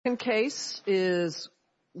Second case is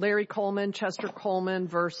Larry Coleman, Chester Coleman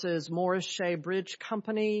versus Morris-Shea Bridge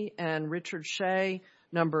Company and Richard Shea,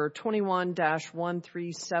 number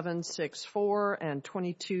 21-13764 and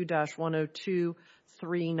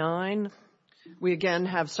 22-10239. We again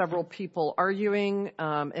have several people arguing.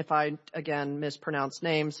 If I again mispronounce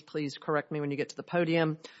names, please correct me when you get to the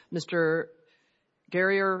podium. Mr.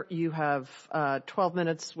 Guerrier, you have 12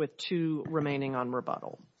 minutes with 2 remaining on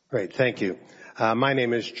rebuttal. Great, thank you. My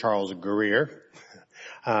name is Charles Guerrier,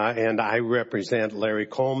 and I represent Larry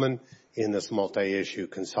Coleman in this multi-issue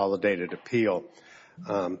consolidated appeal.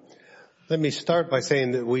 Let me start by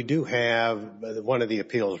saying that we do have, one of the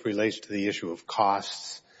appeals relates to the issue of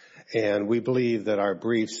costs, and we believe that our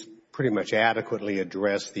briefs pretty much adequately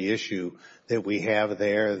address the issue that we have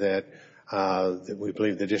there, that we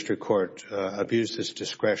believe the district court abused its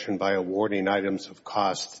discretion by awarding items of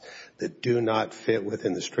costs that do not fit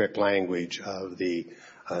within the strict language of the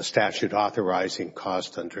statute authorizing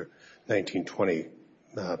cost under 1920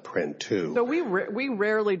 Print 2. So we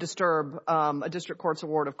rarely disturb a district court's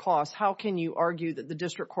award of costs. How can you argue that the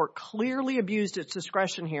district court clearly abused its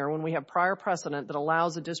discretion here when we have prior precedent that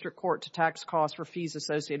allows a district court to tax costs for fees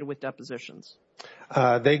associated with depositions?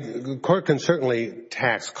 The court can certainly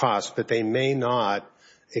tax costs, but they may not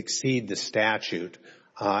exceed the statute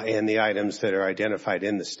and the items that are identified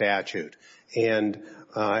in the statute. And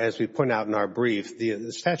as we point out in our brief,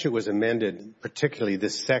 the statute was amended, particularly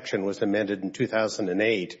this section was amended in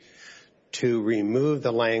 2008 to remove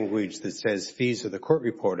the language that says fees of the court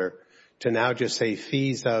reporter to now just say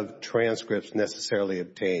fees of transcripts necessarily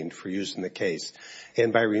obtained for use in the case.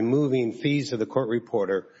 And by removing fees of the court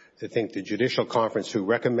reporter, I think the judicial conference who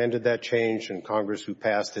recommended that change and Congress who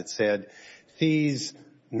passed it said fees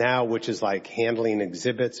now, which is like handling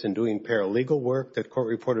exhibits and doing paralegal work that court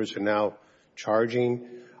reporters are now charging,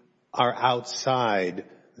 are outside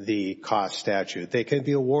the cost statute. They can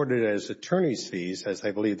be awarded as attorney's fees, as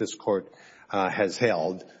I believe this court has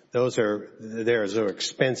held. Those are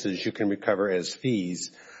expenses you can recover as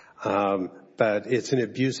fees, but it's an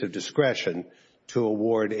abuse of discretion to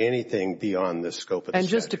award anything beyond the scope of the statute. And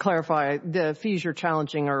just to clarify, the fees you're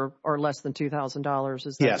challenging are less than $2,000, is that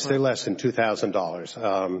correct? Yes, they're less than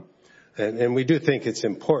 $2,000. And we do think it's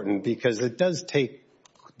important because it does take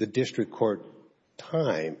the district court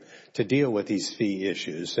time to deal with these fee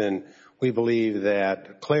issues. And we believe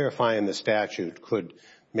that clarifying the statute could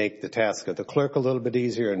make the task of the clerk a little bit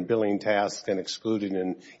easier and billing tasks and excluding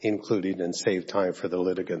and including and save time for the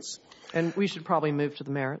litigants. And we should probably move to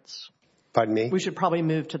the merits. Pardon me? We should probably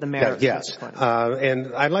move to the merits. Yes.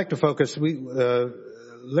 And I'd like to focus.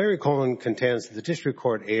 Larry Coleman contends that the district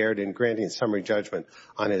court erred in granting summary judgment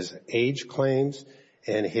on his age claims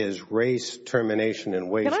and his race termination and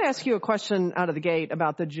wage. Can I ask you a question out of the gate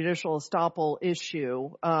about the judicial estoppel issue?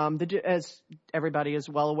 As everybody is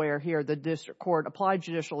well aware here, the district court applied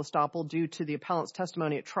judicial estoppel due to the appellant's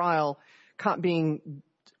testimony at trial being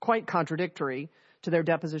quite contradictory to their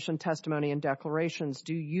deposition testimony and declarations.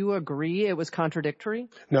 Do you agree it was contradictory?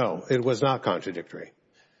 No, it was not contradictory.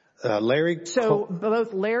 So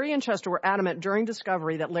both Larry and Chester were adamant during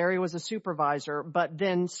discovery that Larry was a supervisor, but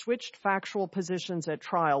then switched factual positions at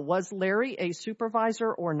trial. Was Larry a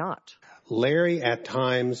supervisor or not? Larry at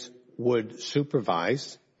times would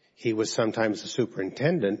supervise. He was sometimes a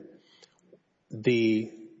superintendent.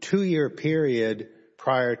 The 2-year period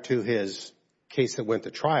prior to his case that went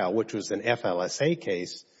to trial, which was an FLSA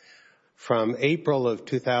case, from April of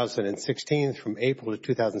 2016, from April of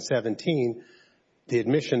 2017, the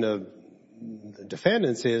admission of the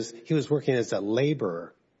defendants is he was working as a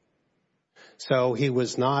laborer. So he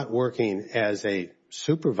was not working as a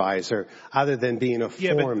supervisor other than being a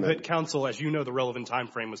foreman. But counsel, as you know, the relevant time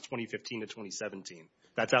frame was 2015 to 2017.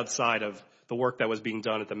 That's outside of the work that was being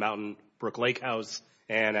done at the Mountain Brook Lake House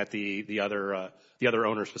and at the other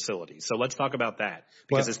owner's facility. So let's talk about that.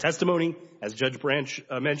 Because his testimony, as Judge Branch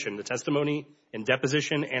mentioned, the testimony in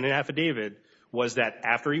deposition and in affidavit was that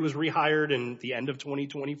after he was rehired in the end of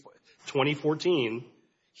 2014,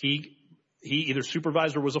 he either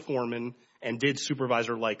supervised or was a foreman and did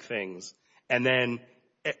supervisor-like things, and then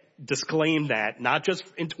disclaimed that not just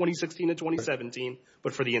in 2016 and 2017,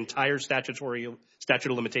 but for the entire statute of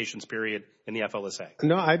limitations period in the FLSA.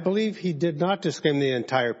 No, I believe he did not disclaim the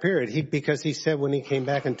entire period because he said when he came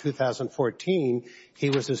back in 2014, he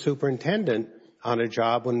was a superintendent on a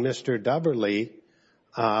job when Mr. Dubberly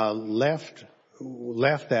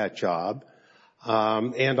left that job,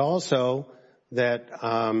 and also that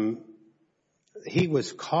he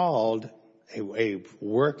was called a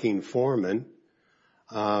working foreman.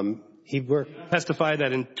 He worked. Testify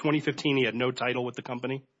that in 2015 he had no title with the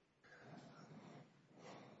company?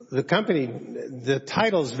 The company, the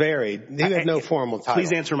titles varied. He had no formal title.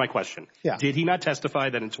 Please answer my question. Yeah. Did he not testify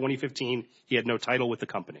that in 2015 he had no title with the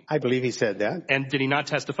company? I believe he said that. And did he not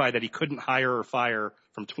testify that he couldn't hire or fire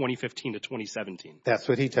from 2015 to 2017? That's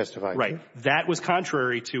what he testified Right. to. That was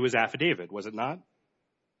contrary to his affidavit, was it not?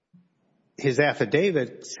 His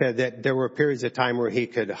affidavit said that there were periods of time where he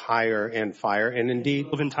could hire and fire, and indeed...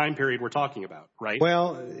 The time period we're talking about, right?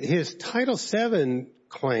 Well, his Title VII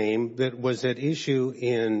claim that was at issue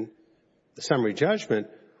in the summary judgment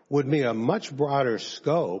would be a much broader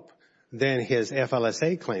scope than his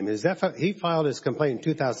FLSA claim. He filed his complaint in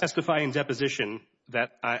 2000. Testify in deposition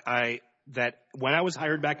that that when I was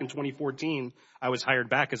hired back in 2014, I was hired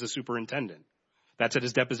back as a superintendent. That's at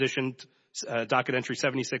his deposition, docket entry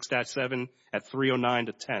 76-7 at 309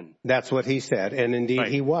 to 10. That's what he said, and indeed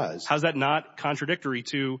Right. he was. How's that not contradictory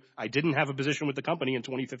to I didn't have a position with the company in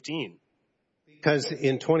 2015? Because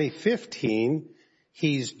in 2015,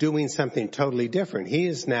 he's doing something totally different.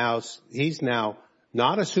 He's now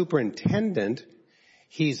not a superintendent.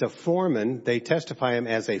 He's a foreman. They testify him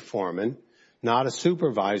as a foreman, not a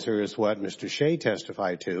supervisor is what Mr. Shea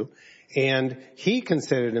testified to. And he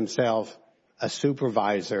considered himself a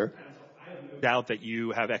supervisor. I have no doubt that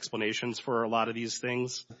you have explanations for a lot of these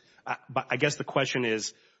things. But I guess the question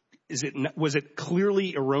is was it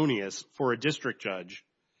clearly erroneous for a district judge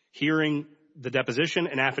hearing the deposition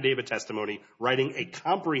and affidavit testimony, writing a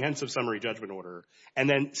comprehensive summary judgment order, and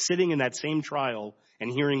then sitting in that same trial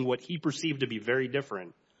and hearing what he perceived to be very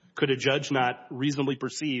different? Could a judge not reasonably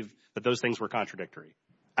perceive that those things were contradictory?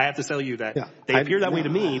 I have to tell you that they appear that way to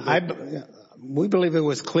me. We believe it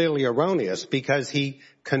was clearly erroneous because he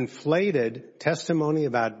conflated testimony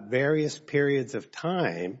about various periods of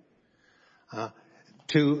time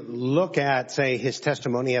to look at, say, his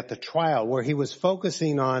testimony at the trial, where he was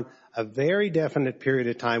focusing on a very definite period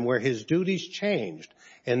of time where his duties changed.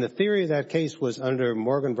 And the theory of that case was under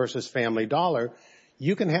Morgan versus Family Dollar.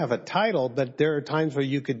 You can have a title, but there are times where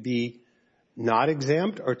you could be not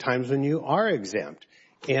exempt or times when you are exempt.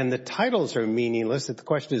 And the titles are meaningless. The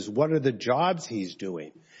question is, what are the jobs he's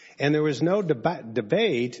doing? And there was no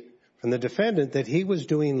debate from the defendant that he was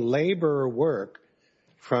doing labor work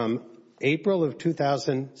from April of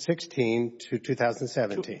 2016 to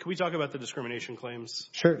 2017. Can we talk about the discrimination claims?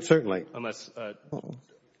 Sure, certainly. Unless I want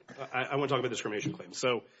to talk about discrimination claims.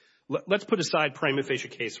 So let's put aside prima facie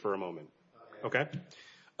case for a moment. Okay?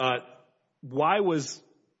 Why was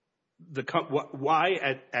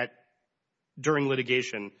during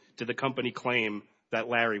litigation did the company claim that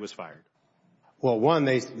Larry was fired? Well, one,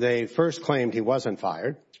 they first claimed he wasn't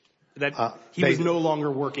fired. That he was no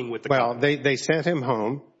longer working with the company. Well, they sent him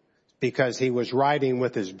home because he was riding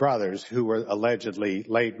with his brothers who were allegedly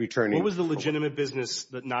late returning. What was the legitimate business,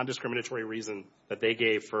 the non-discriminatory reason that they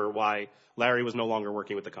gave for why Larry was no longer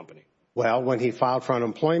working with the company? Well, when he filed for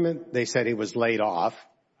unemployment, they said he was laid off.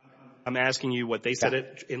 I'm asking you what they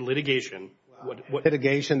said in litigation.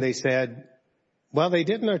 Litigation, they said, well, they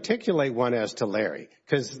didn't articulate one as to Larry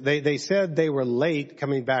because they said they were late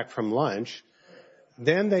coming back from lunch.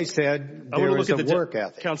 Then they said there was a work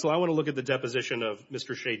ethic. Counsel, I want to look at the deposition of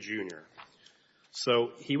Mr. Shea, Jr.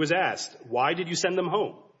 So he was asked, why did you send them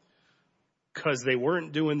home? Because they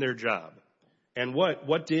weren't doing their job. And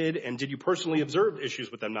what did you personally observe issues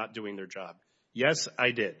with them not doing their job? Yes,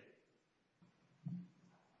 I did.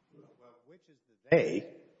 Well, which is the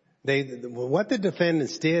they? What the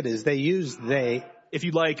defendants did is they used they. If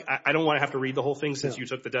you'd like, I don't want to have to read the whole thing since you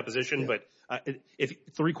took the deposition, but if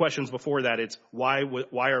 3 questions before that, it's why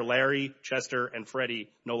are Larry, Chester, and Freddie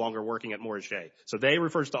no longer working at Morris-Shea? So they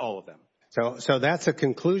refers to all of them. So that's a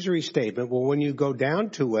conclusory statement. Well, when you go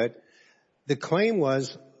down to it, the claim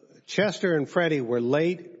was Chester and Freddie were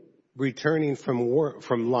late returning from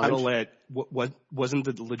lunch. Wasn't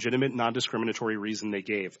the legitimate non-discriminatory reason they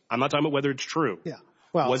gave? I'm not talking about whether it's true. Yeah.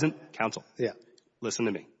 Well, counsel. Yeah. Listen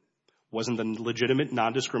to me. Wasn't the legitimate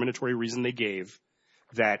non-discriminatory reason they gave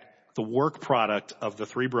that the work product of the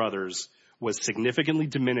 3 brothers was significantly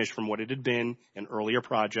diminished from what it had been in earlier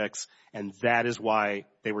projects, and that is why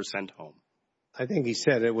they were sent home? I think he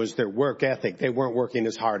said it was their work ethic. They weren't working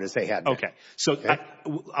as hard as they had been. Okay. So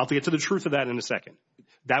I'll get to the truth of that in a second.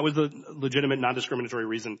 That was the legitimate non-discriminatory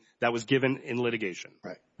reason that was given in litigation.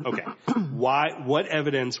 Right. Okay. What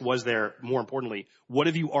evidence was there, more importantly, what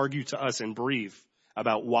have you argued to us in brief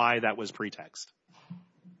about why that was pretext?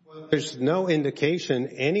 Well, there's no indication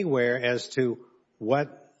anywhere as to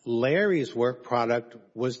what Larry's work product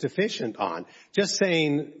was deficient on. Just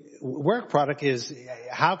saying work product is,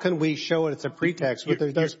 how can we show it's a pretext with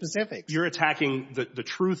those specifics? You're attacking the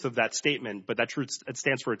truth of that statement, but that truth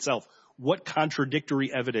stands for itself. What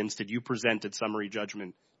contradictory evidence did you present at summary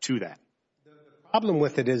judgment to that? The problem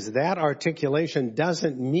with it is that articulation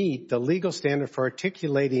doesn't meet the legal standard for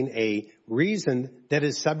articulating a reason that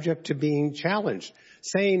is subject to being challenged.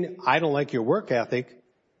 Saying, I don't like your work ethic,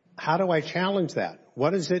 how do I challenge that? What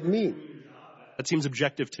does it mean? That seems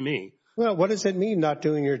objective to me. Well, what does it mean not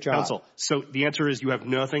doing your job? Counsel, so the answer is you have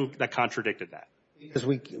nothing that contradicted that. Because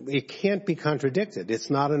it can't be contradicted. It's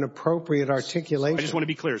not an appropriate articulation. I just want to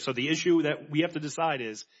be clear. So the issue that we have to decide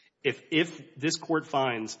is if this court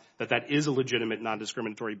finds that that is a legitimate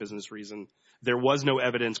non-discriminatory business reason, there was no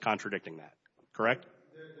evidence contradicting that, correct?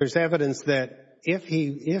 There's evidence that if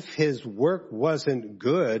his work wasn't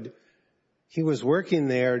good, he was working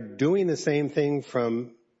there doing the same thing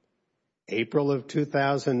from April of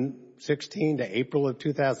 2016 to April of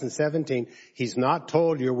 2017. He's not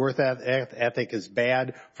told your work ethic is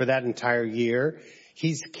bad for that entire year.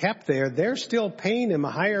 He's kept there. They're still paying him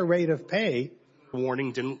a higher rate of pay.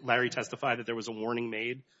 Warning, didn't Larry testify that there was a warning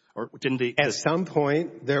made? Or didn't they? At some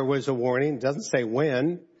point, there was a warning. It doesn't say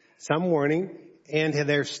when. Some warning. And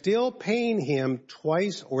they're still paying him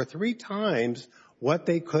twice or three times what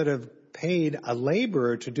they could have paid a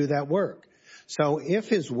laborer to do that work. So if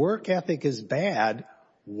his work ethic is bad,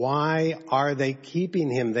 why are they keeping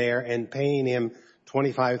him there and paying him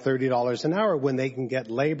 $25, $30 an hour when they can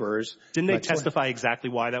get laborers? Didn't they testify exactly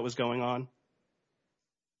why that was going on?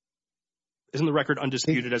 Isn't the record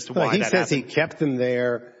undisputed as to why that happened? He says he kept them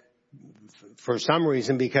there for some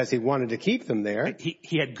reason because he wanted to keep them there.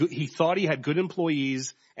 He thought he had good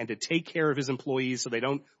employees, and to take care of his employees so they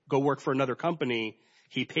don't go work for another company,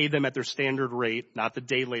 he paid them at their standard rate, not the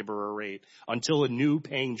day laborer rate, until a new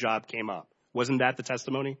paying job came up. Wasn't that the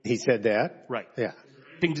testimony? He said that? Right. Yeah.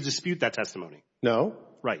 Anything to dispute that testimony? No.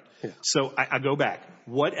 Right. Yeah. So I go back.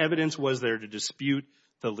 What evidence was there to dispute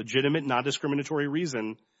the legitimate non-discriminatory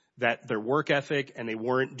reason that their work ethic and they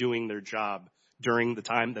weren't doing their job during the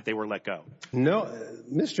time that they were let go? No.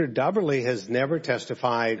 Mr. Dubberly has never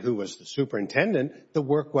testified, who was the superintendent, the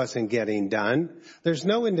work wasn't getting done. There's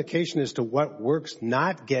no indication as to what work's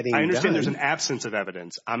not getting done. I understand there's an absence of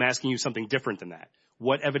evidence. I'm asking you something different than that.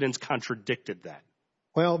 What evidence contradicted that?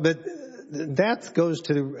 Well, but that goes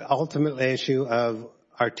to the ultimate issue of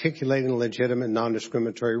articulating a legitimate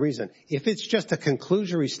non-discriminatory reason. If it's just a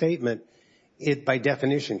conclusory statement, it by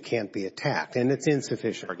definition can't be attacked, and it's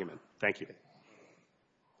insufficient. Argument. Thank you.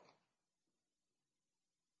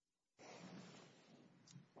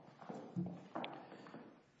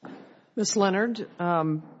 Ms. Leonard,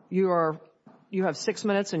 you have 6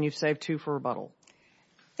 minutes and you've saved 2 for rebuttal.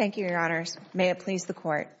 Thank you, Your Honors. May it please the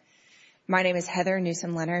Court. My name is Heather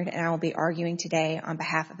Newsom-Leonard, and I will be arguing today on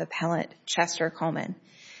behalf of Appellant Chester Coleman.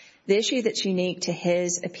 The issue that's unique to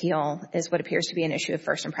his appeal is what appears to be an issue of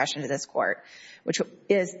first impression to this Court, which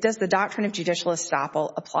is, does the doctrine of judicial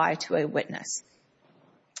estoppel apply to a witness?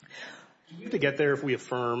 Do we have to get there if we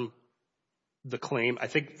affirm the claim? I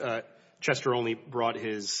think Chester only brought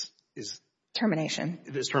his termination.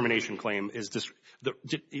 This termination claim is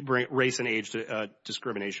race and age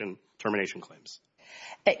discrimination termination claims.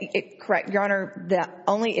 Correct. Your Honor, the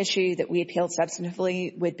only issue that we appealed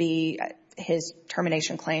substantively would be his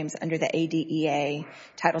termination claims under the ADEA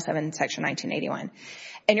Title VII, Section 1981.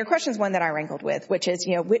 And your question is one that I wrangled with, which is,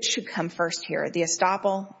 which should come first here, the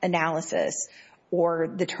estoppel analysis or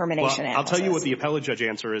the termination analysis? I'll tell you what the appellate judge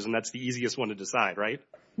answer is, and that's the easiest one to decide, right?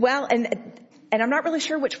 Well, and I'm not really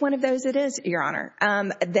sure which one of those it is, Your Honor.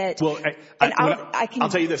 I'll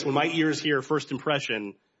tell you this. When my ears hear first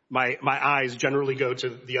impression, my eyes generally go to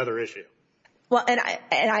the other issue. Well, and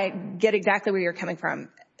I get exactly where you're coming from.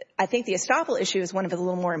 I think the estoppel issue is one of a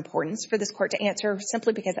little more importance for this Court to answer,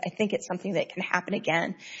 simply because I think it's something that can happen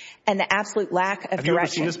again. And the absolute lack of direction. Have you ever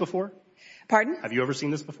seen this before? Pardon? Have you ever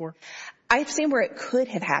seen this before? I've seen where it could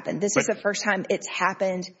have happened. This is the first time it's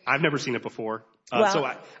happened. I've never seen it before. So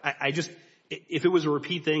I just, if it was a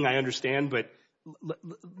repeat thing, I understand. But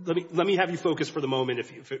let me have you focus for the moment,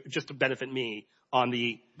 just to benefit me, on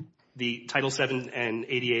the Title VII and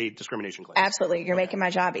ADA discrimination claims. Absolutely. You're making my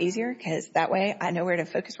job easier, because that way I know where to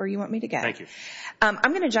focus where you want me to go. Thank you. I'm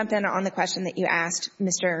going to jump in on the question that you asked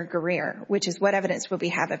Mr. Guerrier, which is what evidence would we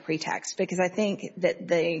have of pretext? Because I think that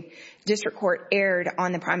the district court erred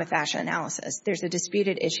on the prima facie analysis. There's a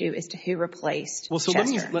disputed issue as to who replaced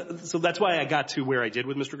Chester. So that's why I got to where I did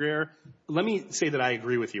with Mr. Guerrier. Let me say that I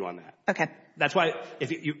agree with you on that. Okay. That's why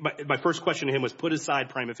my first question to him was, put aside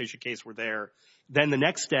prima facie case, we're there. Then the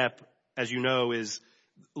next step, as you know, is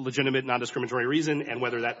legitimate non-discriminatory reason and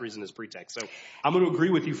whether that reason is pretext. So I'm going to agree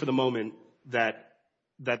with you for the moment that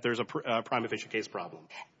there's a prima facie case problem.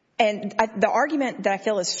 And the argument that I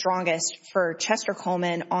feel is strongest for Chester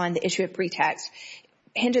Coleman on the issue of pretext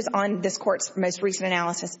hinges on this court's most recent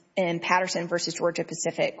analysis in Patterson versus Georgia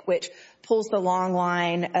Pacific, which pulls the long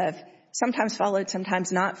line of sometimes followed,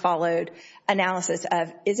 sometimes not followed analysis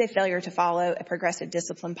of, is a failure to follow a progressive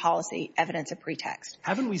discipline policy evidence of pretext?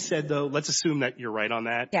 Haven't we said, though, let's assume that you're right on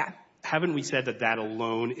that. Yeah. Haven't we said that that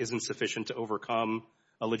alone isn't sufficient to overcome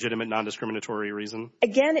a legitimate non-discriminatory reason?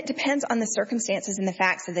 Again, it depends on the circumstances and the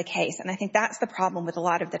facts of the case. And I think that's the problem with a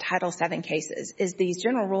lot of the Title VII cases, is these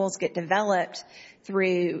general rules get developed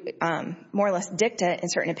through more or less dicta in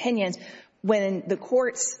certain opinions when the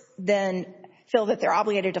courts then feel that they're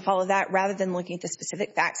obligated to follow that rather than looking at the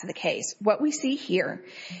specific facts of the case. What we see here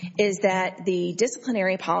is that the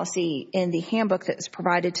disciplinary policy in the handbook that was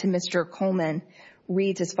provided to Mr. Coleman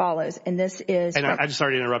reads as follows, and this is... And I'm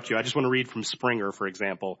sorry to interrupt you. I just want to read from Springer, for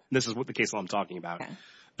example. This is what the case law I'm talking about. Okay.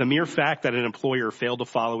 The mere fact that an employer failed to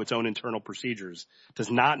follow its own internal procedures does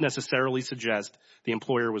not necessarily suggest the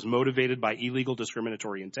employer was motivated by illegal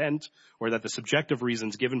discriminatory intent or that the subjective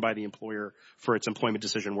reasons given by the employer for its employment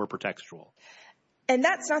decision were pretextual. And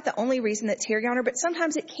that's not the only reason that's here, Your Honor, but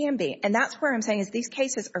sometimes it can be. And that's where I'm saying is these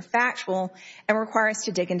cases are factual and require us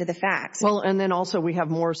to dig into the facts. Well, and then also we have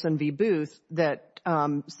Morrison v. Booth that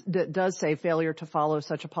does say failure to follow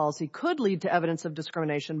such a policy could lead to evidence of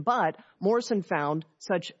discrimination, but Morrison found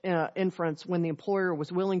such inference when the employer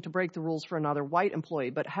was willing to break the rules for another white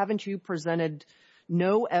employee. But haven't you presented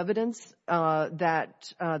no evidence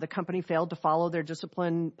that the company failed to follow their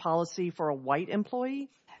discipline policy for a white employee?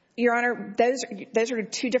 Your Honor, those are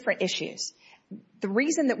two different issues. The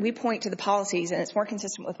reason that we point to the policies, and it's more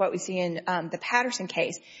consistent with what we see in the Patterson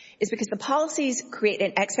case, is because the policies create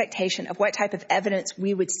an expectation of what type of evidence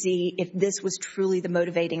we would see if this was truly the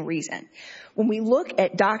motivating reason. When we look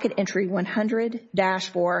at docket entry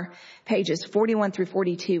 100-4, pages 41 through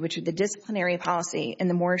 42, which are the disciplinary policy in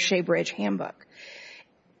the Morris-Shea Bridge handbook,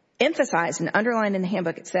 emphasized and underlined in the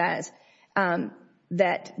handbook, it says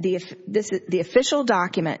that the official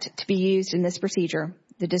document to be used in this procedure,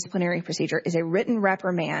 the disciplinary procedure, is a written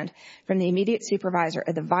reprimand from the immediate supervisor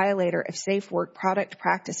of the violator of safe work product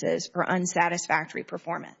practices or unsatisfactory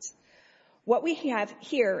performance. What we have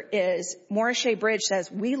here is Morris-Shea Bridge says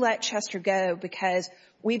we let Chester go because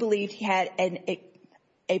we believed he had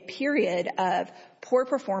a period of poor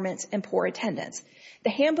performance and poor attendance.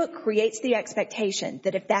 The handbook creates the expectation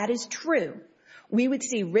that if that is true, we would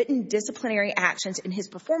see written disciplinary actions in his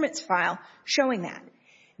performance file showing that.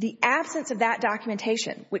 The absence of that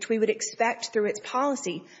documentation, which we would expect through its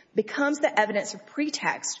policy, becomes the evidence of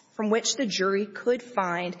pretext from which the jury could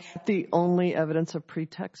find. The only evidence of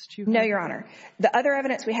pretext you have? No, Your Honor. The other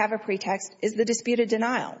evidence we have of pretext is the disputed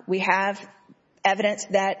denial. We have evidence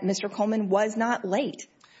that Mr. Coleman was not late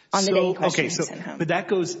on the day in question he sent home. But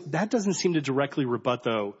that doesn't seem to directly rebut,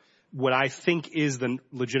 though, what I think is the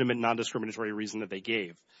legitimate non-discriminatory reason that they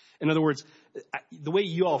gave. In other words, the way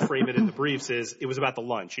you all frame it in the briefs is it was about the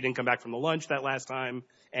lunch. He didn't come back from the lunch that last time,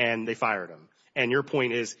 and they fired him. And your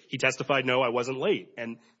point is he testified, no, I wasn't late,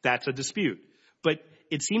 and that's a dispute. But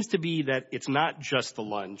it seems to be that it's not just the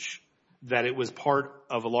lunch, that it was part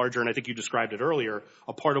of a larger, and I think you described it earlier,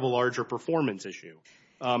 a part of a larger performance issue.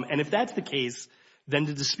 And if that's the case, then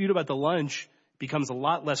the dispute about the lunch becomes a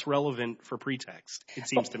lot less relevant for pretext, it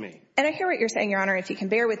seems to me. And I hear what you're saying, Your Honor. If you can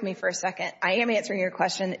bear with me for a second, I am answering your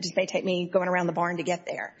question. It just may take me going around the barn to get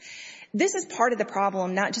there. This is part of the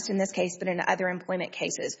problem, not just in this case, but in other employment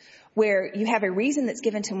cases, where you have a reason that's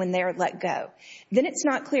given to them when they're let go. Then it's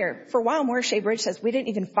not clear. For a while, Morris-Shea Bridge says we didn't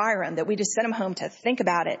even fire him, that we just sent him home to think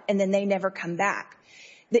about it, and then they never come back.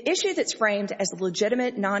 The issue that's framed as a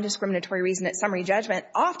legitimate, non-discriminatory reason at summary judgment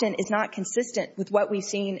often is not consistent with what we've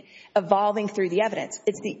seen evolving through the evidence.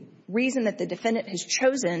 It's the reason that the defendant has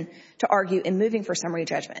chosen to argue in moving for summary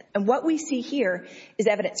judgment. And what we see here is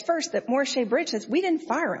evidence first that Morris-Shea Bridge says we didn't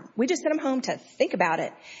fire him. We just sent him home to think about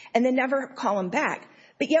it and then never call him back.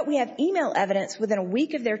 But yet we have email evidence within a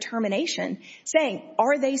week of their termination saying,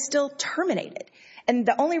 are they still terminated? And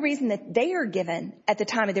the only reason that they are given at the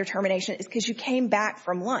time of their termination is because you came back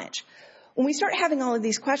from lunch. When we start having all of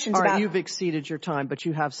these questions all right, about... you've exceeded your time, but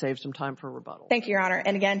you have saved some time for rebuttal. Thank you, Your Honor.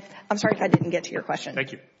 And again, I'm sorry if I didn't get to your question.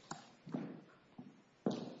 Thank you.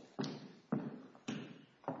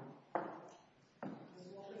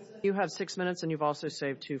 You have 6 minutes, and you've also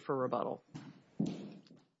saved 2 for rebuttal. Good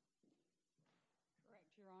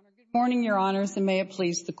morning, Your Honors, and may it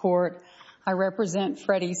please the Court. I represent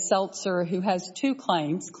Freddie Seltzer, who has 2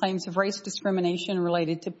 claims of race discrimination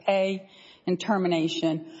related to pay and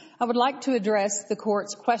termination. I would like to address the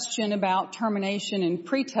Court's question about termination and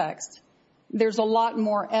pretext. There's a lot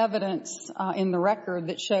more evidence in the record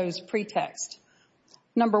that shows pretext.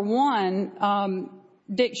 Number one,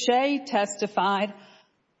 Dick Shea testified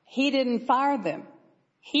he didn't fire them.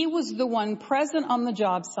 He was the one present on the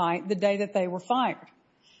job site the day that they were fired.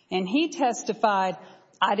 And he testified,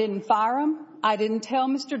 I didn't fire them. I didn't tell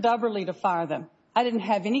Mr. Dubberly to fire them. I didn't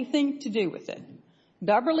have anything to do with it.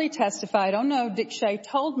 Dubberly testified, oh no, Dick Shea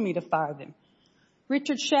told me to fire them.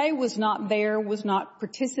 Richard Shea was not there, was not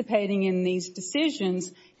participating in these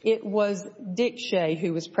decisions. It was Dick Shea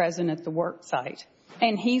who was present at the work site.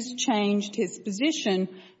 And he's changed his position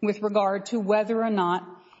with regard to whether or not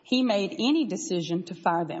he made any decision to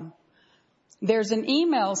fire them. There's an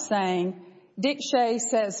email saying, Dick Shea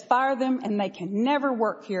says fire them and they can never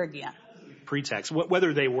work here again. Pretext.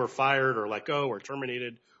 Whether they were fired or let go or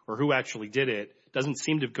terminated or who actually did it doesn't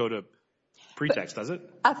seem to go to pretext, does it?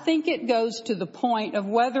 I think it goes to the point of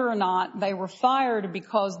whether or not they were fired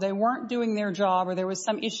because they weren't doing their job or there was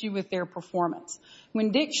some issue with their performance.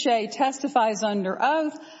 When Dick Shea testifies under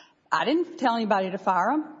oath, I didn't tell anybody to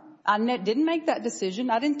fire them. I didn't make that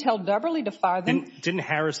decision. I didn't tell Dubberly to fire them. Didn't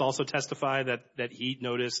Harris also testify that he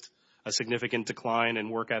noticed a significant decline in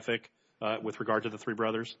work ethic with regard to the three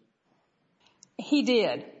brothers? He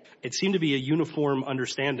did. It seemed to be a uniform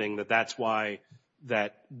understanding that that's why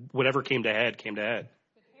that whatever came to head came to head.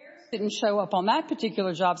 But Harris didn't show up on that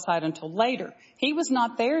particular job site until later. He was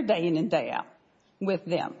not there day in and day out with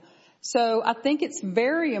them. So I think it's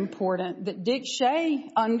very important that Dick Shea,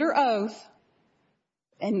 under oath,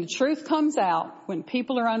 and the truth comes out when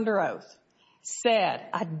people are under oath, said,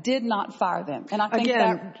 I did not fire them. And I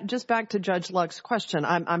think just back to Judge Luck's question,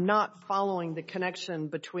 I'm not following the connection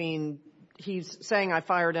between he's saying I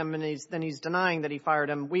fired him and then he's denying that he fired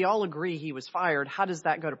him. We all agree he was fired. How does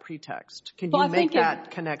that go to pretext? Can you make that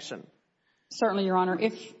connection? Certainly, Your Honor.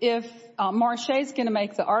 If Morris-Shea is going to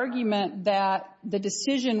make the argument that the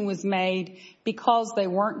decision was made because they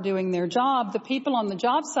weren't doing their job, the people on the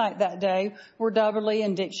job site that day were Dubberly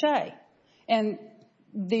and Dick Shea and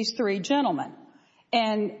these three gentlemen.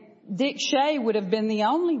 And Dick Shea would have been the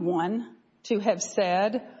only one to have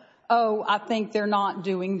said, oh, I think they're not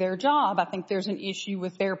doing their job. I think there's an issue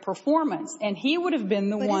with their performance. And he would have been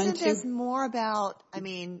the one to... But isn't this more about, I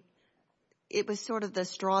mean, it was sort of the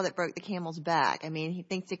straw that broke the camel's back. I mean, he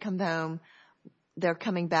thinks they come home, they're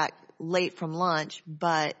coming back late from lunch,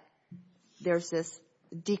 but there's this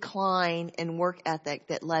decline in work ethic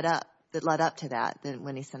that led up to that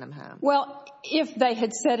when he sent them home. Well, if they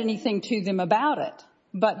had said anything to them about it,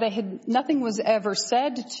 but nothing was ever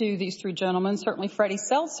said to these three gentlemen, certainly Freddie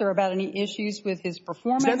Seltzer, about any issues with his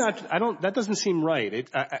performance. That doesn't seem right.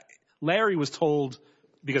 Larry was told,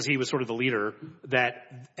 because he was sort of the leader,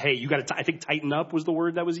 that, hey, you got to, I think tighten up was the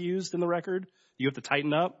word that was used in the record. You have to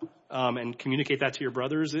tighten up and communicate that to your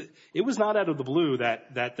brothers. It was not out of the blue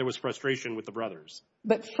that there was frustration with the brothers.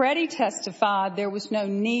 But Freddie testified there was no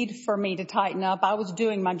need for me to tighten up. I was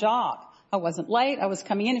doing my job. I wasn't late. I was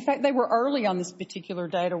coming in. In fact, they were early on this particular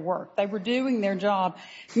day to work. They were doing their job.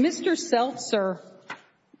 Mr. Seltzer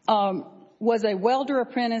was a welder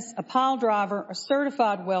apprentice, a pile driver, a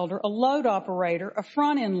certified welder, a load operator, a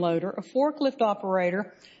front-end loader, a forklift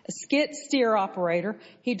operator, a skid steer operator.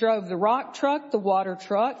 He drove the rock truck, the water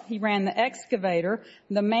truck. He ran the excavator,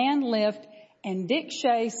 the man lift, and Dick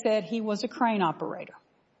Shea said he was a crane operator.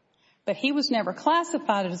 But he was never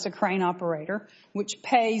classified as a crane operator, which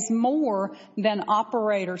pays more than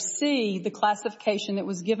Operator C, the classification that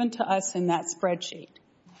was given to us in that spreadsheet.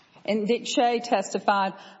 And Dick Shea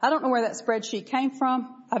testified, I don't know where that spreadsheet came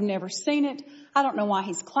from. I've never seen it. I don't know why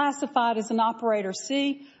he's classified as an Operator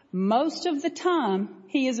C. Most of the time,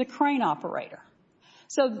 he is a crane operator.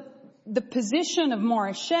 So the position of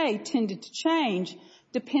Morris-Shea tended to change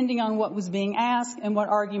depending on what was being asked and what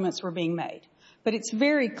arguments were being made. But it's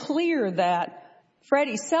very clear that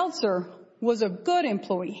Freddie Seltzer was a good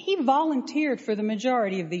employee. He volunteered for the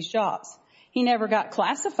majority of these jobs. He never got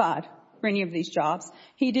classified for any of these jobs.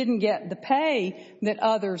 He didn't get the pay that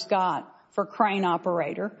others got for crane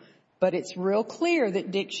operator. But it's real clear that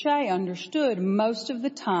Dick Shea understood most of the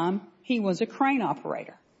time he was a crane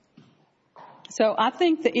operator. So I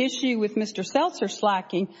think the issue with Mr. Seltzer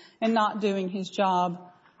slacking and not doing his job,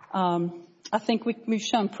 I think we've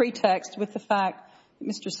shown pretext with the fact that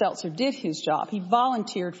Mr. Seltzer did his job. He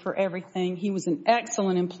volunteered for everything. He was an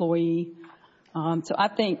excellent employee. So I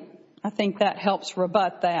think that helps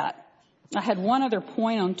rebut that. I had one other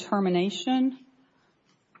point on termination.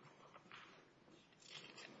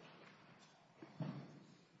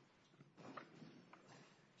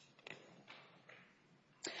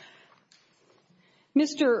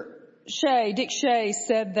 Mr. Shea, Dick Shea,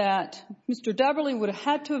 said that Mr. Dubberly would have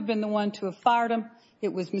had to have been the one to have fired him.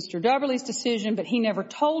 It was Mr. Dubberly's decision, but he never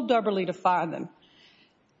told Dubberly to fire them.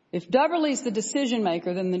 If Dubberly's the decision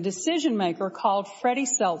maker, then the decision maker called Freddie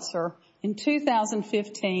Seltzer in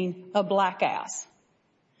 2015 a black ass.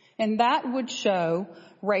 And that would show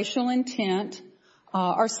racial intent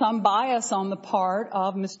or some bias on the part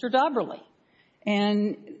of Mr. Dubberly.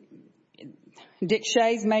 And Dick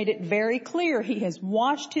Shea's made it very clear he has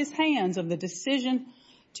washed his hands of the decision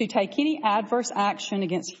to take any adverse action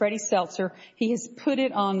against Freddie Seltzer. He has put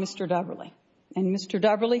it on Mr. Dubberly. And Mr.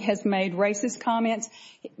 Dubberly has made racist comments.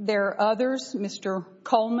 There are others, Mr.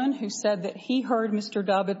 Coleman, who said that he heard Mr.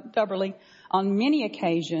 Dubberly on many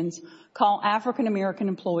occasions call African-American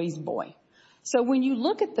employees boy. So when you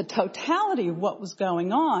look at the totality of what was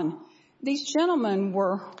going on, these gentlemen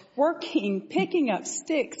were working, picking up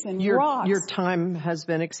sticks and rocks. Your time has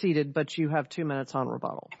been exceeded, but you have 2 minutes on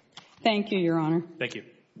rebuttal. Thank you, Your Honor. Thank you.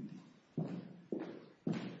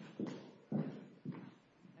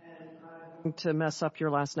 To mess up your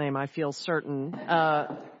last name, I feel certain.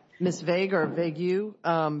 Ms. Vague or Vague,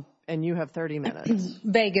 and you have 30 minutes.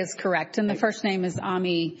 Vague is correct, and the first name is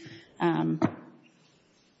Ami. Thank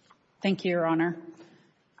you, Your Honor.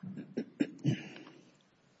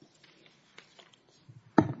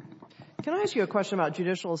 Can I ask you a question about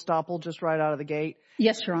judicial estoppel just right out of the gate?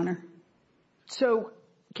 Yes, Your Honor. So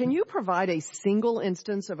can you provide a single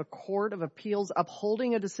instance of a court of appeals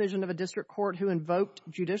upholding a decision of a district court who invoked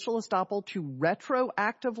judicial estoppel to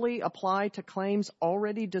retroactively apply to claims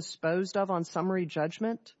already disposed of on summary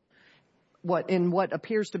judgment? What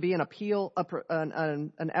appears to be an appeal,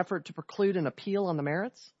 an effort to preclude an appeal on the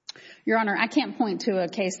merits? Your Honor, I can't point to a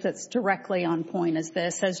case that's directly on point as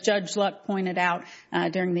this. As Judge Luck pointed out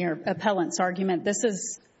during the appellant's argument, this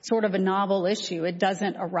is sort of a novel issue. It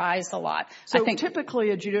doesn't arise a lot. So typically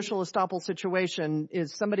a judicial estoppel situation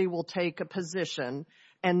is somebody will take a position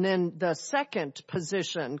and then the second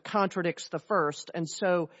position contradicts the first. And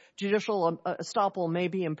so judicial estoppel may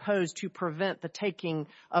be imposed to prevent the taking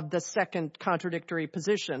of the second contradictory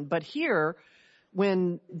position. But here,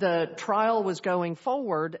 when the trial was going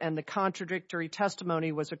forward and the contradictory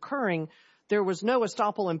testimony was occurring, there was no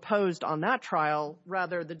estoppel imposed on that trial.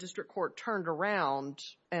 Rather, the district court turned around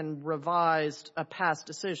and revised a past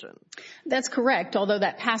decision. That's correct, although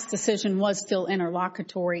that past decision was still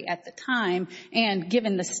interlocutory at the time. And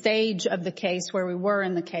given the stage of the case where we were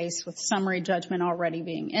in the case with summary judgment already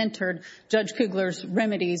being entered, Judge Kugler's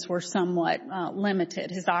remedies were somewhat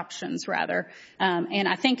limited, his options rather. And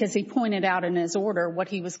I think as he pointed out in his order, what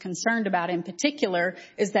he was concerned about in particular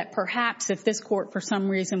is that perhaps if this court for some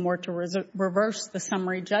reason were to reverse the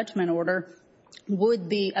summary judgment order, would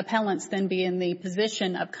the appellants then be in the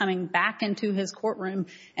position of coming back into his courtroom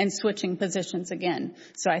and switching positions again?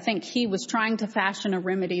 So I think he was trying to fashion a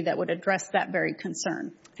remedy that would address that very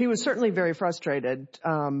concern. He was certainly very frustrated.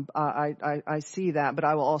 I see that, but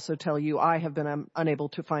I will also tell you I have been unable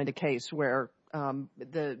to find a case where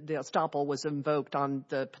the estoppel was invoked on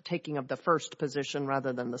the taking of the first position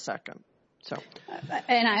rather than the second. So,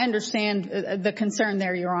 and I understand the concern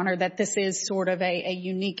there, Your Honor, that this is sort of a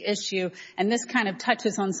unique issue. And this kind of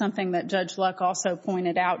touches on something that Judge Luck also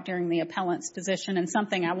pointed out during the appellant's position and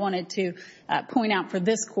something I wanted to point out for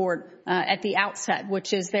this court at the outset,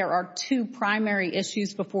 which is there are two primary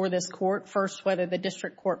issues before this court. First, whether the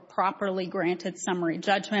district court properly granted summary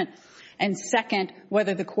judgment. And second,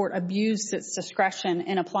 whether the court abused its discretion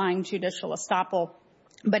in applying judicial estoppel.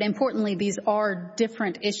 But importantly, these are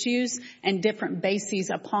different issues and different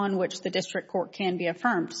bases upon which the district court can be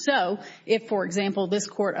affirmed. So if, for example, this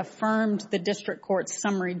court affirmed the district court's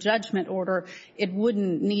summary judgment order, it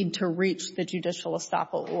wouldn't need to reach the judicial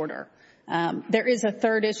estoppel order. There is a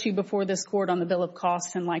third issue before this court on the bill of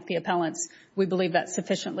costs, and like the appellants, we believe that's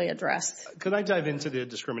sufficiently addressed. Could I dive into the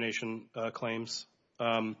discrimination claims?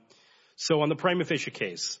 So on the prima facie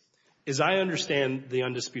case, as I understand the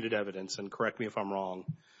undisputed evidence, and correct me if I'm wrong,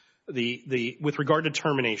 with regard to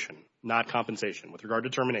termination, not compensation, with regard to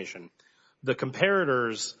termination, the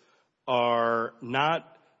comparators are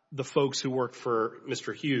not the folks who worked for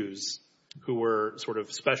Mr. Hughes, who were sort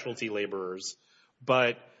of specialty laborers,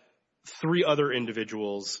 but three other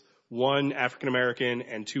individuals, one African-American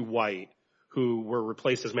and two white, who were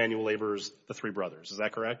replaced as manual laborers, the three brothers. Is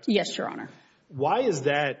that correct? Yes, Your Honor. Why is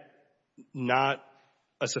that not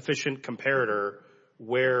a sufficient comparator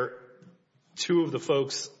where two of the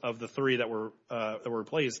folks of the three that were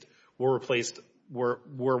replaced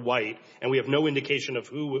were white, and we have no indication of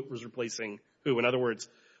who was replacing who? In other words,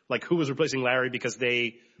 like who was replacing Larry because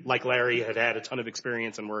they, like Larry, had had a ton of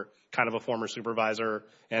experience and were kind of a former supervisor,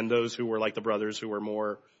 and those who were like the brothers who were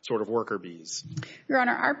more sort of worker bees? Your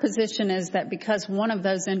Honor, our position is that because one of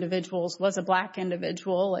those individuals was a black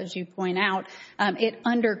individual, as you point out, it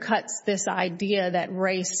undercuts this idea that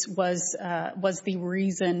race was the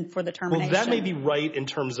reason for the termination. Well, that may be right in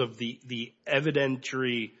terms of the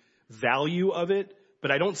evidentiary value of it,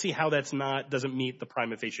 but I don't see how doesn't meet the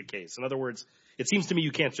prima facie case. In other words, it seems to me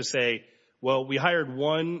you can't just say, well, we hired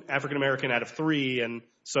one African-American out of 3, and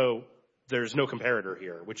so there's no comparator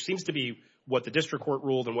here, which seems to be what the district court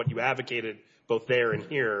ruled and what you advocated both there and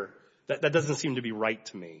here. That doesn't seem to be right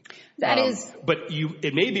to me. That is. But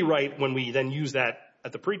it may be right when we then use that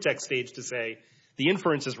at the pretext stage to say the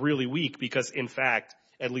inference is really weak because, in fact,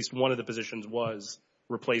 at least one of the positions was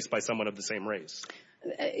replaced by someone of the same race.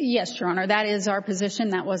 Yes, Your Honor, that is our position.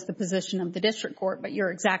 That was the position of the district court, but you're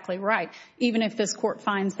exactly right. Even if this court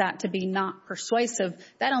finds that to be not persuasive,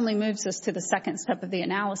 that only moves us to the second step of the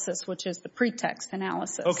analysis, which is the pretext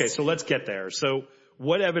analysis. Okay, so let's get there. So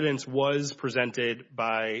what evidence was presented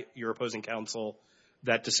by your opposing counsel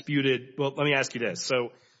that disputed — well, let me ask you this. So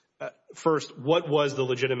first, what was the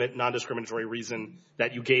legitimate non-discriminatory reason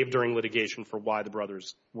that you gave during litigation for why the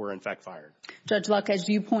brothers were in fact fired? Judge Luck, as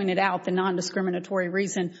you pointed out, the non-discriminatory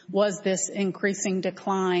reason was this increasing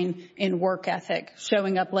decline in work ethic,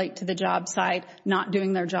 showing up late to the job site, not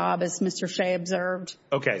doing their job, as Mr. Shea observed.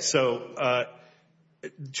 Okay, so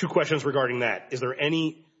 2 questions regarding that. Is there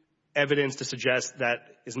any evidence to suggest that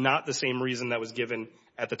is not the same reason that was given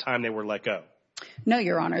at the time they were let go? No,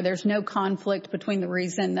 Your Honor. There's no conflict between the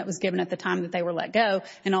reason that was given at the time that they were let go.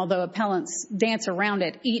 And although appellants dance around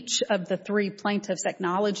it, each of the 3 plaintiffs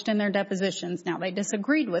acknowledged in their depositions — now, they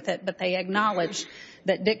disagreed with it, but they acknowledged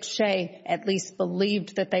that Dick Shea at least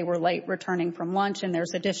believed that they were late returning from lunch, and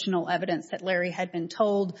there's additional evidence that Larry had been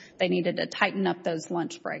told they needed to tighten up those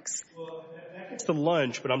lunch breaks. Well, that gets to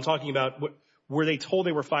lunch, but I'm talking about were they told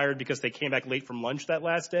they were fired because they came back late from lunch that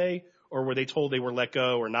last day, or were they told they were let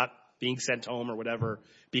go or not being sent home or whatever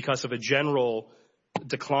because of a general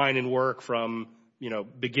decline in work from,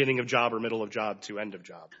 beginning of job or middle of job to end of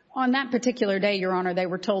job? On that particular day, Your Honor, they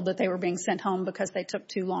were told that they were being sent home because they took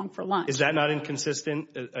too long for lunch. Is that not inconsistent,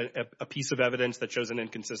 a piece of evidence that shows an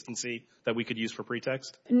inconsistency that we could use for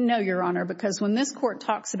pretext? No, Your Honor, because when this court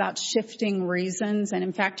talks about shifting reasons, and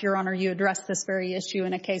in fact, Your Honor, you addressed this very issue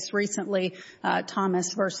in a case recently,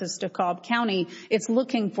 Thomas versus DeKalb County, it's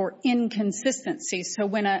looking for inconsistency. So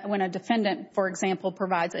when a defendant, for example,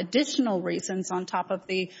 provides additional reasons on top of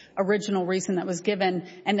the original reason that was given,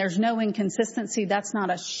 and there's no inconsistency, that's not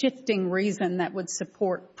a shifting reason that would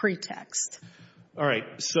support pretext. All right.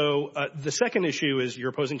 So the second issue is your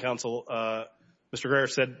opposing counsel, Mr. Greer,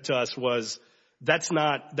 said to us was that's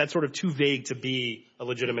sort of too vague to be a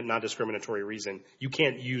legitimate non-discriminatory reason. You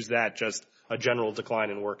can't use that just a general decline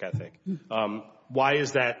in work ethic. Why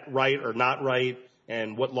is that right or not right?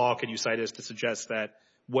 And what law could you cite as to suggest that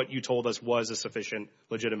what you told us was a sufficient,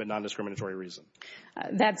 legitimate, non-discriminatory reason?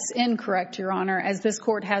 That's incorrect, Your Honor. As this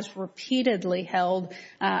court has repeatedly held,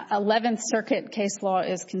 11th Circuit case law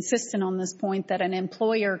is consistent on this point that an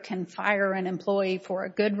employer can fire an employee for a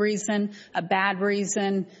good reason, a bad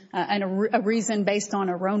reason, and a reason based on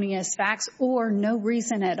erroneous facts, or no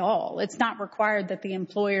reason at all. It's not required that the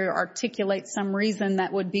employer articulate some reason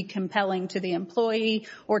that would be compelling to the employee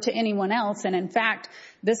or to anyone else. And in fact,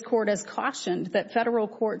 this court has cautioned that federal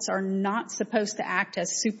courts are not supposed to act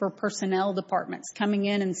as super personnel departments, coming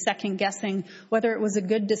in and second-guessing whether it was a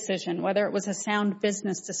good decision, whether it was a sound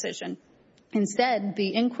business decision. Instead,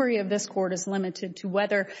 the inquiry of this court is limited to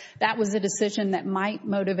whether that was a decision that might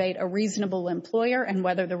motivate a reasonable employer and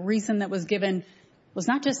whether the reason that was given was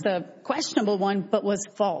not just a questionable one, but was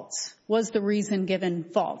false. Was the reason given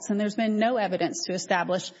false? And there's been no evidence to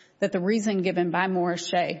establish that the reason given by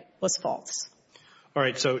Morris-Shea was false. All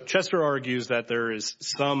right, so Chester argues that there is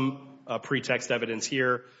some pretext evidence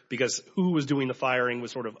here because who was doing the firing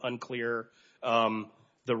was sort of unclear.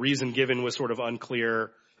 The reason given was sort of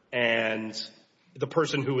unclear. And the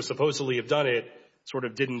person who was supposedly have done it sort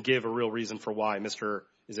of didn't give a real reason for why.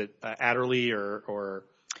 Is it Adderley or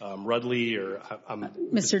Rudley or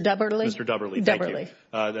Mr. Dubberly? Mr. Dubberly, thank you.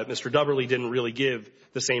 That Mr. Dubberly didn't really give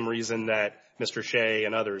the same reason that Mr. Shea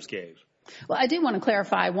and others gave. Well, I do want to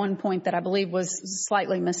clarify one point that I believe was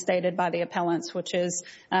slightly misstated by the appellants, which is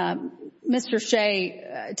Mr.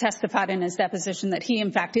 Shea testified in his deposition that he,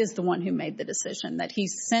 in fact, is the one who made the decision, that he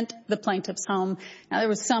sent the plaintiffs home. Now, there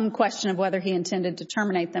was some question of whether he intended to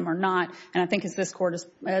terminate them or not, and I think as this Court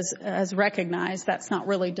has recognized, that's not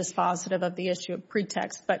really dispositive of the issue of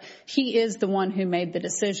pretext, but he is the one who made the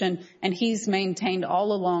decision, and he's maintained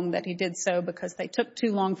all along that he did so because they took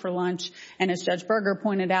too long for lunch, and as Judge Berger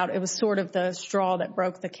pointed out, it was sort of the straw that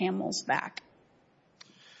broke the camel's back.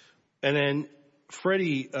 And then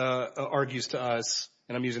Freddie argues to us,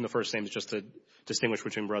 and I'm using the first names just to distinguish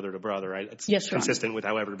between brother to brother, right? It's consistent with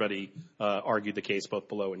how everybody argued the case both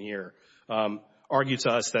below and here. Argued to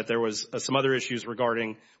us that there was some other issues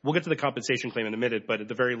regarding, we'll get to the compensation claim in a minute, but at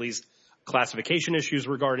the very least, classification issues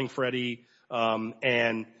regarding Freddie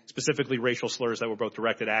and specifically racial slurs that were both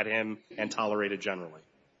directed at him and tolerated generally.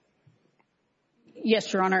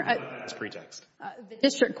 Yes, Your Honor. That's pretext. The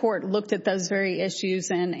district court looked at those very issues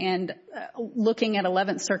and looking at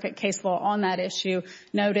 11th Circuit case law on that issue,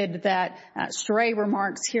 noted that stray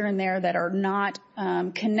remarks here and there that are not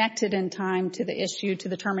connected in time to the issue, to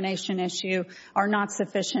the termination issue, are not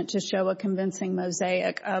sufficient to show a convincing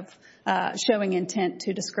mosaic of showing intent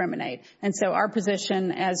to discriminate. And so our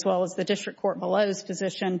position, as well as the district court below's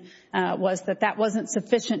position, was that that wasn't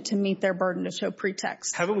sufficient to meet their burden to show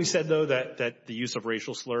pretext. Haven't we said, though, that the use of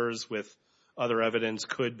racial slurs with other evidence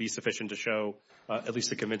could be sufficient to show at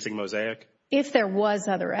least a convincing mosaic? If there was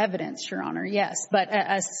other evidence, Your Honor, yes. But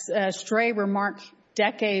a stray remark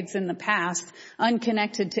decades in the past,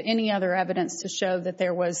 unconnected to any other evidence to show that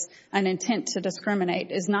there was an intent to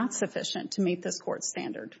discriminate, is not sufficient to meet this court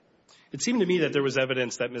standard. It seemed to me that there was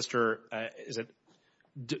evidence that Mr.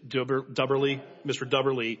 Dubberly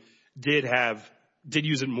did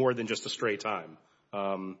use it more than just a stray time,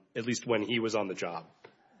 at least when he was on the job.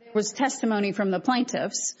 There was testimony from the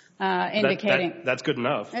plaintiffs indicating... That's good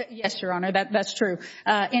enough. Yes, Your Honor, that's true.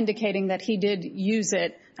 Indicating that he did use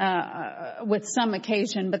it with some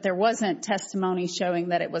occasion, but there wasn't testimony showing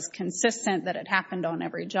that it was consistent, that it happened on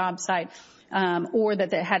every job site, or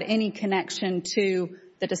that it had any connection to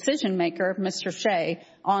the decision maker, Mr. Shea,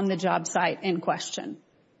 on the job site in question.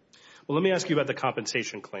 Well, let me ask you about the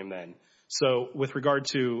compensation claim then. So with regard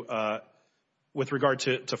to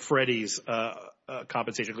Freddie's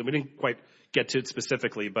compensation claim, we didn't quite get to it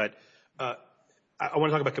specifically, but I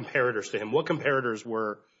want to talk about comparators to him. What comparators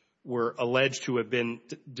were alleged to have been,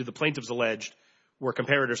 do the plaintiffs alleged, were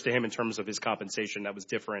comparators to him in terms of his compensation that was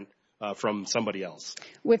different from somebody else?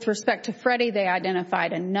 With respect to Freddie, they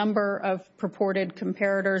identified a number of purported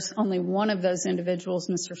comparators. Only one of those individuals,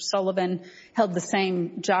 Mr. Sullivan, held the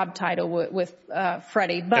same job title with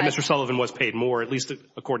Freddie. But and Mr. Sullivan was paid more, at least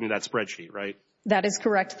according to that spreadsheet, right? That is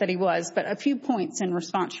correct that he was. But a few points in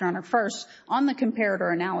response, Your Honor. First, on the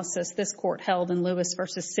comparator analysis, this court held in Lewis v.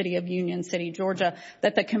 City of Union City, Georgia,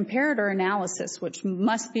 that the comparator analysis, which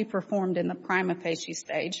must be performed in the prima facie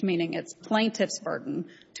stage, meaning it's plaintiff's burden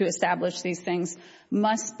to establish these things,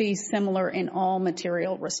 must be similar in all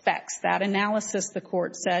material respects. That analysis, the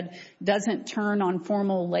court said, doesn't turn on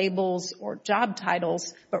formal labels or job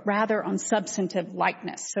titles, but rather on substantive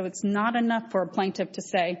likeness. So it's not enough for a plaintiff to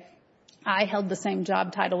say, I held the same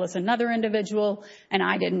job title as another individual and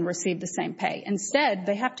I didn't receive the same pay. Instead,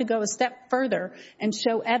 they have to go a step further and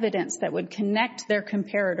show evidence that would connect their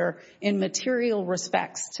comparator in material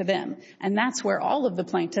respects to them. And that's where all of the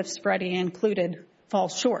plaintiffs, Freddie included, fall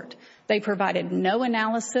short. They provided no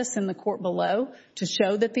analysis in the court below to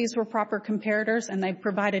show that these were proper comparators, and they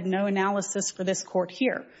provided no analysis for this court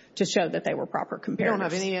here to show that they were proper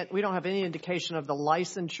comparators. We don't have any indication of the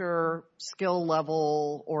licensure, skill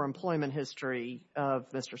level, or employment history of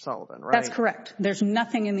Mr. Sullivan, right? That's correct. There's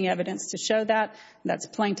nothing in the evidence to show that. That's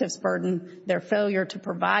plaintiff's burden. Their failure to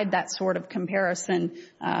provide that sort of comparison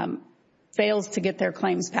fails to get their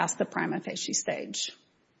claims past the prima facie stage.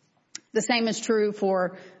 The same is true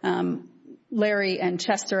for Larry and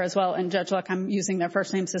Chester as well. And Judge Luck, I'm using their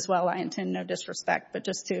first names as well. I intend no disrespect, but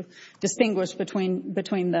just to distinguish between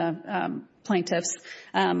the plaintiffs.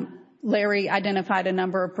 Larry identified a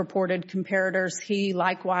number of purported comparators. He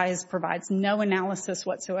likewise provides no analysis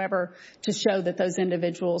whatsoever to show that those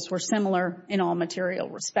individuals were similar in all material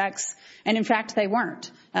respects. And in fact, they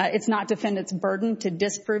weren't. It's not defendant's burden to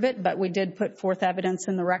disprove it, but we did put forth evidence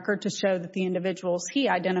in the record to show that the individuals he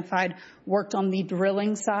identified worked on the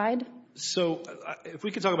drilling side. So if we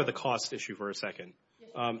could talk about the cost issue for a second.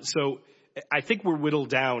 So I think we're whittled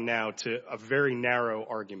down now to a very narrow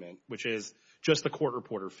argument, which is just the court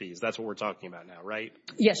reporter fees. That's what we're talking about now, right?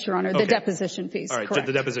 Yes, Your Honor. Okay. The deposition fees. All right. Correct.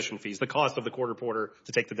 The deposition fees, the cost of the court reporter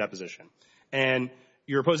to take the deposition. And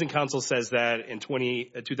your opposing counsel says that in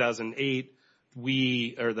 2008,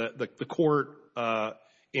 the court,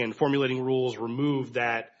 in formulating rules, removed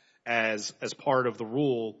that as part of the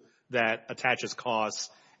rule that attaches costs,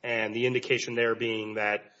 and the indication there being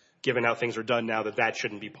that, given how things are done now, that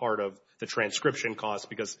shouldn't be part of the transcription cost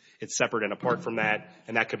because it's separate and apart from that,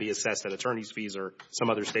 and that could be assessed at attorney's fees or some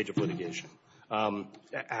other stage of litigation. How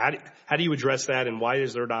do you address that, and why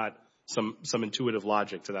is there not some intuitive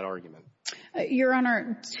logic to that argument? Your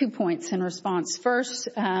Honor, 2 points in response. First,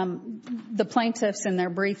 the plaintiffs in their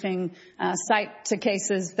briefing cite to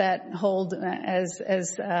cases that hold as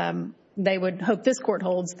they would hope this court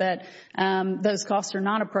holds that those costs are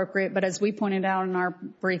not appropriate. But as we pointed out in our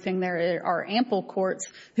briefing, there are ample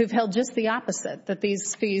courts who've held just the opposite, that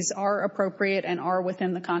these fees are appropriate and are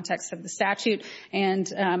within the context of the statute.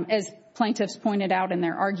 And as plaintiffs pointed out in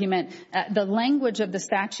their argument, the language of the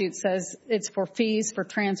statute says it's for fees for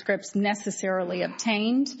transcripts necessarily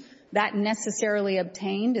obtained. That necessarily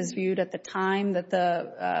obtained is viewed at the time that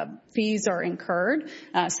the fees are incurred,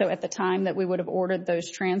 so at the time that we would have ordered those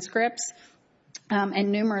transcripts.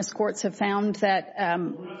 And numerous courts have found that we're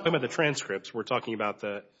not talking about the transcripts. We're talking about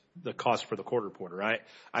the cost for the court reporter, right?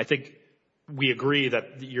 I think we agree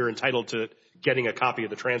that you're entitled to getting a copy of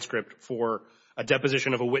the transcript for a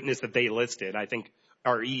deposition of a witness that they listed. I think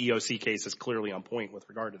our EEOC case is clearly on point with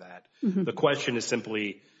regard to that. Mm-hmm. The question is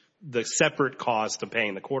simply the separate cost of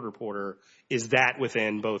paying the court reporter. Is that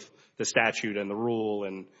within both the statute and the rule,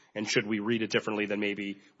 and should we read it differently than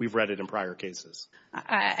maybe we've read it in prior cases?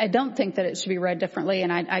 I don't think that it should be read differently,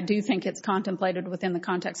 and I do think it's contemplated within the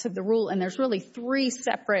context of the rule. And there's really 3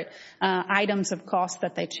 separate items of cost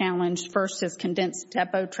that they challenge. First is condensed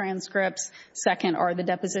depot transcripts. Second are the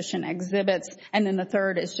deposition exhibits. And then the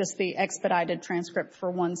third is just the expedited transcript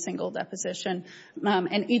for one single deposition.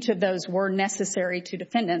 And each of those were necessary to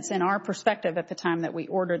defendants in our perspective at the time that we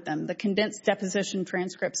ordered them. The condensed deposition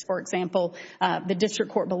transcripts, for example, the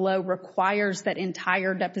district court below requires that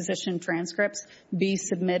entire deposition transcripts be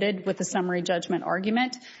submitted with a summary judgment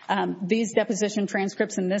argument. These deposition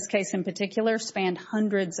transcripts, in this case in particular, spanned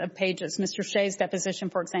hundreds of pages. Mr. Shea's deposition,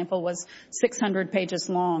 for example, was 600 pages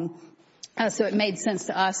long. So it made sense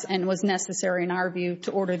to us and was necessary in our view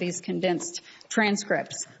to order these condensed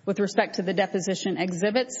transcripts. With respect to the deposition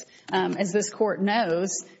exhibits, as this court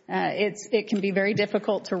knows, it can be very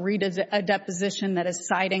difficult to read a deposition that is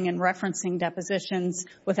citing and referencing depositions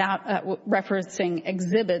without referencing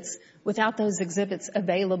exhibits without those exhibits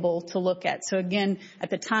available to look at. So again, at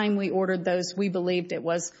the time we ordered those, we believed it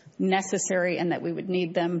was necessary and that we would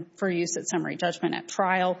need them for use at summary judgment at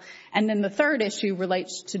trial. And then the third issue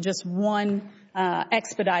relates to just one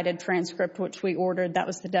expedited transcript, which we ordered. That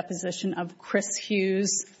was the deposition of Chris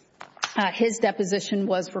Hughes. His deposition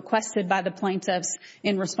was requested by the plaintiffs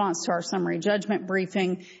in response to our summary judgment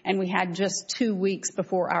briefing, and we had just 2 weeks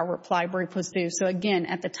before our reply brief was due. So again,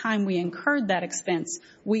 at the time we incurred that expense,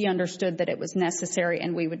 we understood that it was necessary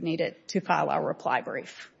and we would need it to file our reply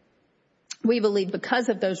brief. We believe because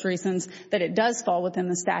of those reasons that it does fall within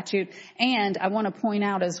the statute. And I want to point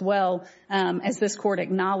out as well, as this court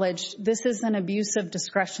acknowledged, this is an abuse of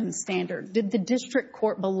discretion standard. Did the district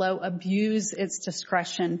court below abuse its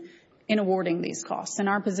discretion in awarding these costs? And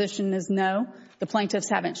our position is no. The plaintiffs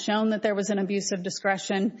haven't shown that there was an abuse of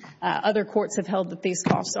discretion. Other courts have held that these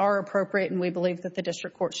costs are appropriate, and we believe that the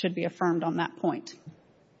district court should be affirmed on that point.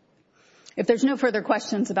 If there's no further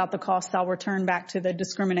questions about the costs, I'll return back to the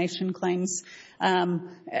discrimination claims.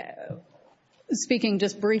 Speaking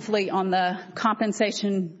just briefly on the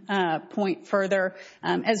compensation point further,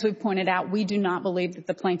 as we pointed out, we do not believe that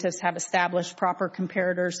the plaintiffs have established proper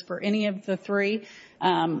comparators for any of the 3.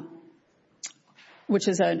 Which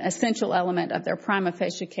is an essential element of their prima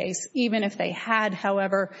facie case. Even if they had,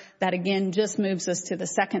 however, that again just moves us to the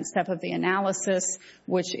second step of the analysis,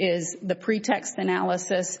 which is the pretext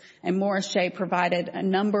analysis. And Morris-Shea provided a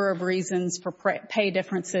number of reasons for pay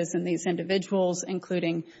differences in these individuals,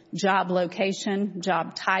 including job location,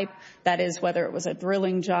 job type, that is whether it was a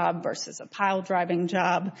drilling job versus a pile driving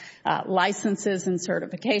job, licenses and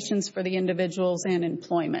certifications for the individuals, and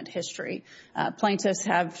employment history. Plaintiffs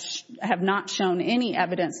have not shown any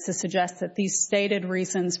evidence to suggest that these stated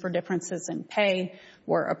reasons for differences in pay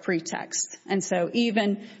were a pretext. And so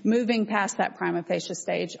even moving past that prima facie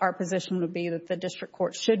stage, our position would be that the district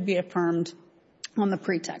court should be affirmed on the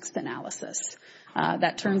pretext analysis.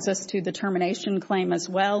 That turns us to the termination claim as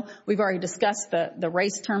well. We've already discussed the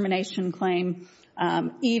race termination claim.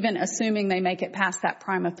 Even assuming they make it past that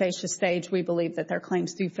prima facie stage, we believe that their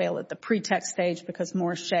claims do fail at the pretext stage because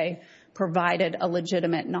Morris-Shea provided a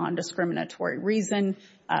legitimate non-discriminatory reason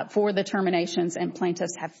for the terminations, and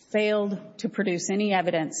plaintiffs have failed to produce any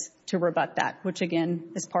evidence to rebut that, which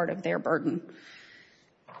again is part of their burden.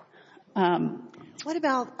 What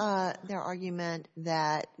about their argument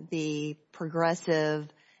that the progressive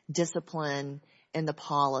discipline in the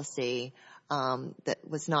policy that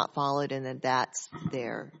was not followed and that that's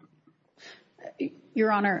their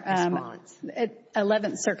Your Honor, response?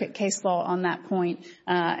 11th Circuit case law on that point,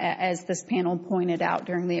 as this panel pointed out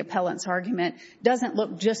during the appellant's argument, doesn't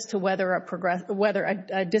look just to whether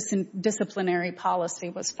a disciplinary policy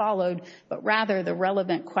was followed, but rather the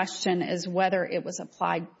relevant question is whether it was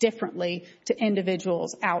applied differently to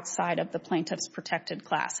individuals outside of the plaintiff's protected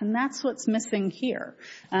class. And that's what's missing here.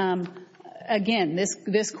 Again,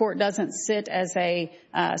 this court doesn't sit as a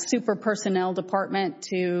super personnel department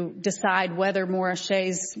to decide whether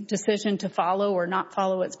Morris-Shea's decision to follow or not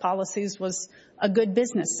follow its policies was a good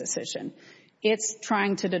business decision. It's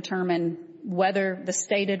trying to determine whether the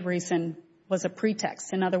stated reason was a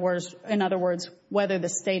pretext. In other words, whether the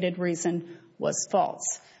stated reason was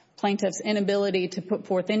false. Plaintiff's inability to put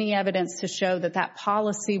forth any evidence to show that that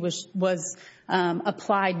policy was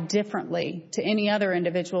applied differently to any other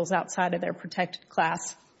individuals outside of their protected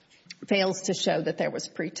class fails to show that there was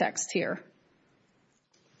pretext here.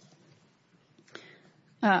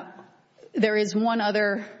 There is one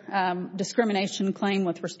other discrimination claim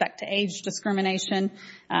with respect to age discrimination.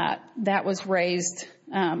 That was raised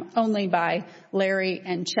only by Larry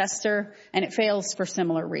and Chester, and it fails for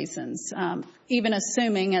similar reasons. Even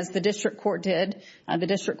assuming, as the district court did, the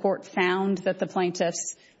district court found that the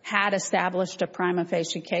plaintiffs had established a prima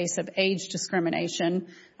facie case of age discrimination,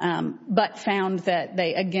 but found that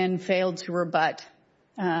they again failed to rebut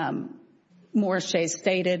Morris-Shea's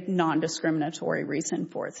stated non-discriminatory reason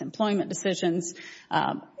for its employment decisions.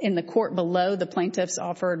 In the court below, the plaintiffs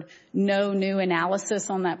offered no new analysis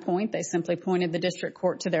on that point. They simply pointed the district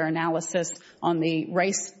court to their analysis on the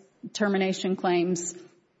race termination claims,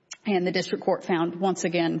 and the district court found once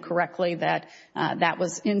again correctly that that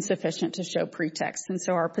was insufficient to show pretext. And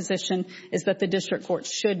so our position is that the district court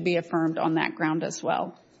should be affirmed on that ground as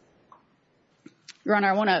well. Your Honor,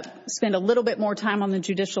 I want to spend a little bit more time on the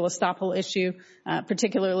judicial estoppel issue,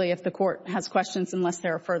 particularly if the court has questions, unless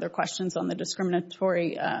there are further questions on the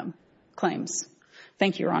discriminatory claims.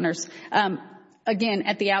 Thank you, Your Honors. Again,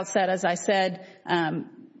 at the outset, as I said,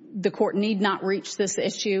 the court need not reach this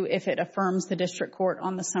issue if it affirms the district court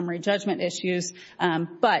on the summary judgment issues.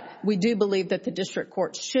 But we do believe that the district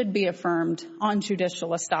court should be affirmed on judicial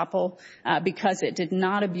estoppel because it did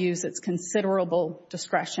not abuse its considerable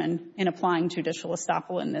discretion in applying judicial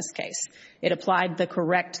estoppel in this case. It applied the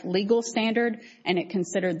correct legal standard, and it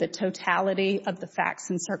considered the totality of the facts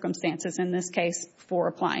and circumstances in this case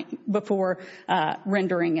before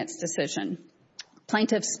rendering its decision.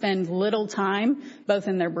 Plaintiffs spend little time, both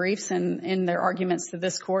in their briefs and in their arguments to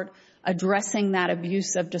this court, addressing that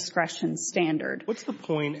abuse of discretion standard. What's the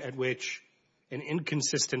point at which an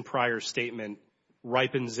inconsistent prior statement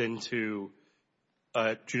ripens into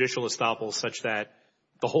judicial estoppel such that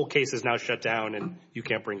the whole case is now shut down and you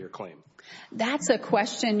can't bring your claim? That's a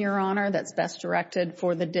question, Your Honor, that's best directed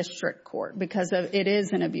for the district court because it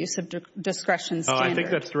is an abuse of discretion standard. I think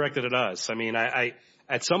that's directed at us. I mean,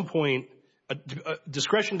 at some point,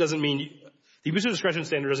 discretion doesn't mean the abuse of discretion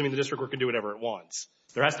standard doesn't mean the district court can do whatever it wants.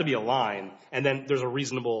 There has to be a line, and then there's a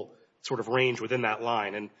reasonable sort of range within that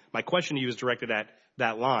line. And my question to you is directed at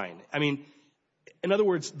that line. I mean, in other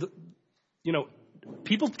words,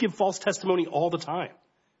 people give false testimony all the time.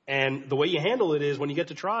 And the way you handle it is when you get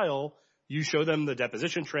to trial, you show them the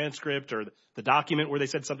deposition transcript or the document where they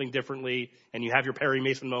said something differently, and you have your Perry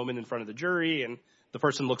Mason moment in front of the jury, and the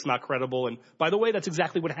person looks not credible. And by the way, that's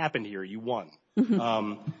exactly what happened here. You won.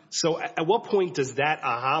 So at what point does that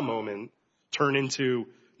aha moment turn into,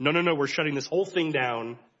 no, we're shutting this whole thing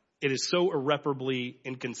down. It is so irreparably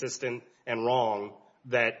inconsistent and wrong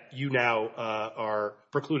that you now are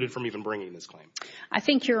precluded from even bringing this claim? I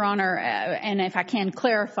think, Your Honor, and if I can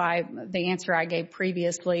clarify the answer I gave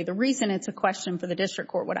previously, the reason it's a question for the district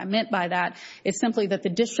court, what I meant by that is simply that the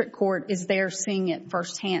district court is there seeing it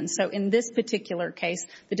firsthand. So in this particular case,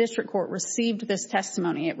 the district court received this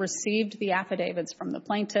testimony. It received the affidavits from the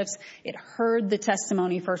plaintiffs. It heard the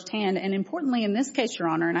testimony firsthand. And importantly, in this case, Your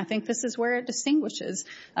Honor, and I think this is where it distinguishes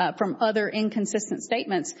from other inconsistent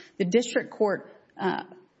statements, the district court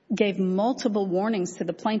gave multiple warnings to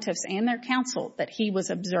the plaintiffs and their counsel that he was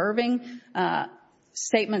observing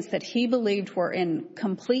statements that he believed were in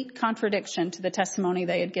complete contradiction to the testimony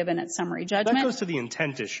they had given at summary judgment. That goes to the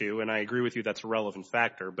intent issue, and I agree with you that's a relevant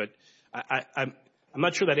factor. But I'm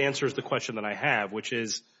not sure that answers the question that I have, which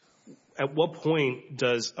is, at what point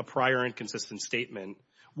does a prior inconsistent statement,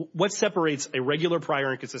 what separates a regular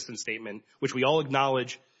prior inconsistent statement, which we all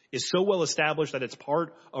acknowledge is so well established that it's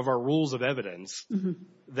part of our rules of evidence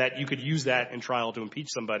that you could use that in trial to impeach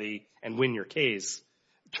somebody and win your case,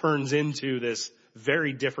 turns into this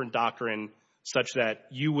very different doctrine such that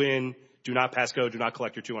you win, do not pass go, do not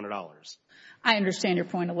collect your $200. I understand your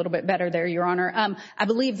point a little bit better there, Your Honor. I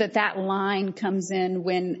believe that line comes in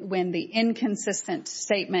when the inconsistent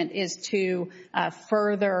statement is to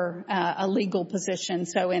further a legal position.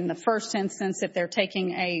 So in the first instance, if they're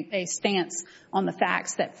taking a stance on the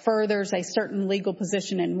facts that furthers a certain legal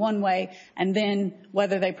position in one way, and then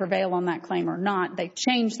whether they prevail on that claim or not, they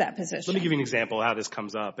change that position. Let me give you an example of how this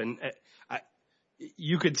comes up. And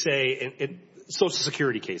you could say in Social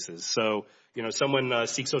Security cases. So, someone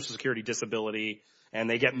seeks Social Security disability and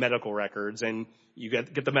they get medical records, and you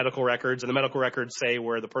get the medical records, and the medical records say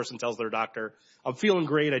where the person tells their doctor, I'm feeling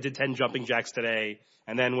great, I did 10 jumping jacks today.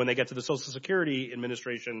 And then when they get to the Social Security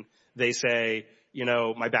Administration, they say,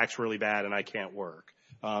 my back's really bad and I can't work.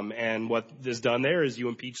 And what is done there is you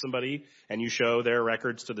impeach somebody and you show their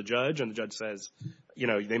records to the judge, and the judge says,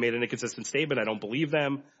 they made an inconsistent statement. I don't believe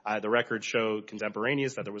them. The records show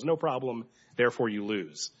contemporaneous that there was no problem. Therefore, you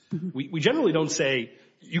lose. We generally don't say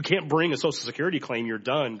you can't bring a Social Security claim. You're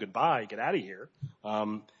done. Goodbye. Get out of here.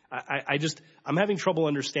 I'm having trouble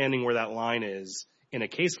understanding where that line is in a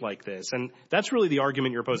case like this. And that's really the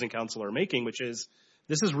argument your opposing counsel are making, which is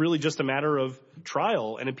this is really just a matter of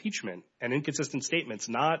trial and impeachment and inconsistent statements,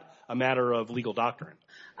 not a matter of legal doctrine.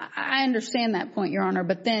 I understand that point, Your Honor.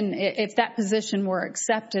 But then if that position were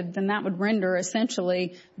accepted, then that would render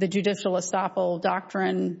essentially the judicial estoppel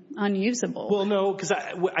doctrine unusable. Well, no, because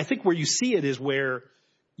I think where you see it is where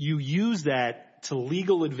you use that to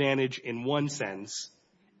legal advantage in one sense,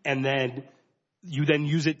 and then you then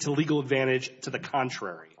use it to legal advantage to the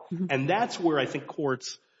contrary. And that's where I think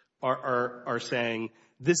courts are saying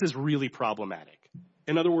this is really problematic.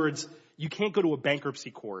 In other words, you can't go to a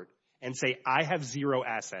bankruptcy court and say, I have zero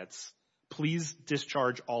assets. Please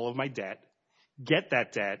discharge all of my debt, get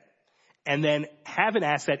that debt, and then have an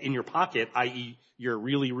asset in your pocket, i.e. your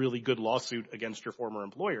really, really good lawsuit against your former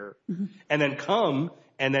employer, and then come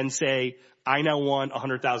and then say, I now want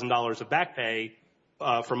 $100,000 of back pay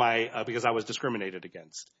for because I was discriminated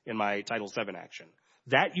against in my Title VII action.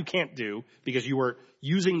 That you can't do because you were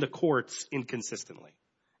using the courts inconsistently.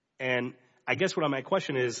 And I guess my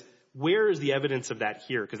question is, where is the evidence of that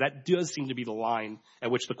here? Because that does seem to be the line at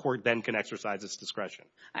which the court then can exercise its discretion.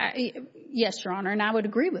 Yes, Your Honor, and I would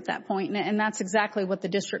agree with that point, and that's exactly what the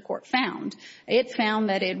district court found. It found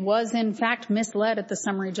that it was, in fact, misled at the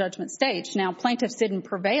summary judgment stage. Now, plaintiffs didn't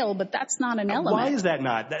prevail, but that's not an element. Why is that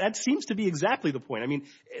not? That seems to be exactly the point. I mean,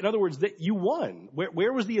 in other words, that you won.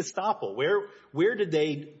 Where was the estoppel? Where did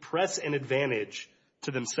they press an advantage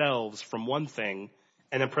to themselves from one thing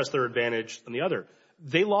and then press their advantage on the other?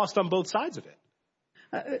 They lost on both sides of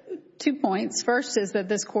it. 2 points. First is that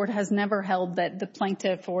this court has never held that the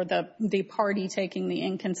plaintiff or the party taking the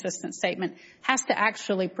inconsistent statement has to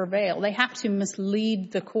actually prevail. They have to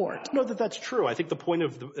mislead the court. I don't know that that's true. I think the point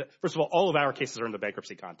of first of all of our cases are in the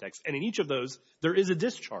bankruptcy context. And in each of those, there is a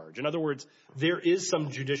discharge. In other words, there is some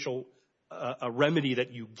judicial a remedy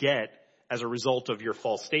that you get as a result of your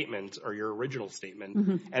false statement or your original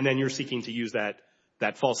statement. And then you're seeking to use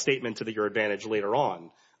that false statement to your advantage later on.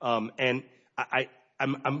 And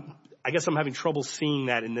I guess I'm having trouble seeing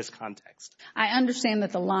that in this context. I understand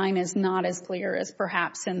that the line is not as clear as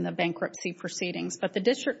perhaps in the bankruptcy proceedings, but the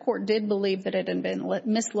district court did believe that it had been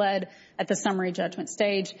misled at the summary judgment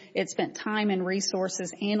stage. It spent time and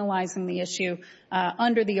resources analyzing the issue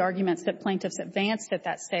under the arguments that plaintiffs advanced at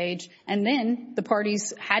that stage. And then the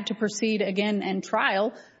parties had to proceed again in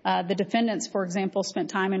trial. The defendants, for example, spent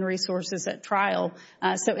time and resources at trial.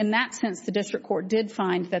 So in that sense, the district court did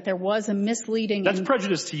find that there was a misleading. That's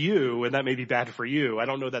prejudice to you, and that may be bad for you. I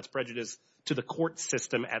don't know that's prejudice to the court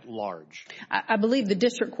system at large. I believe the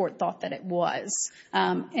district court thought that it was.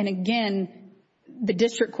 And again, the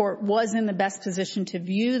district court was in the best position to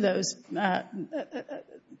view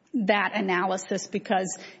that analysis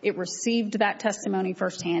because it received that testimony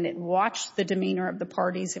firsthand. It watched the demeanor of the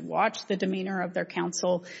parties. It watched the demeanor of their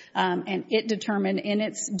counsel. And it determined in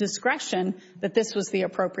its discretion that this was the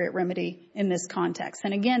appropriate remedy in this context.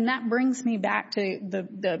 And again, that brings me back to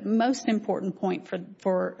the most important point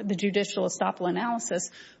for the judicial estoppel analysis,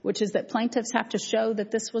 which is that plaintiffs have to show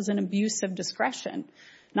that this was an abuse of discretion.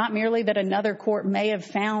 Not merely that another court may have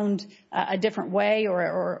found a different way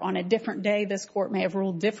or on a different day this court may have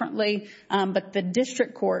ruled differently, but the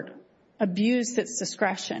district court abused its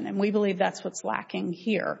discretion, and we believe that's what's lacking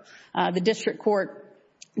here. The district court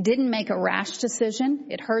didn't make a rash decision.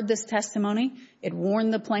 It heard this testimony. It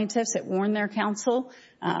warned the plaintiffs. It warned their counsel.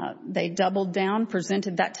 They doubled down,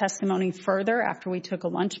 presented that testimony further after we took a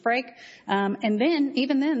lunch break. And then,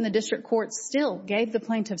 even then, the district court still gave the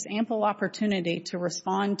plaintiffs ample opportunity to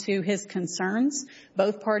respond to his concerns.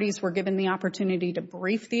 Both parties were given the opportunity to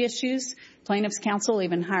brief the issues. Plaintiffs' counsel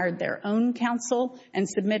even hired their own counsel and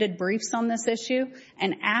submitted briefs on this issue.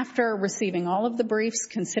 And after receiving all of the briefs,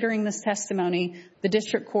 considering this testimony, the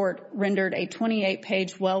district court rendered a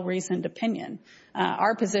 28-page, well-reasoned opinion.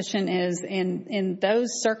 Our position is in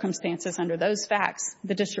those circumstances, under those facts,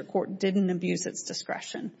 the district court didn't abuse its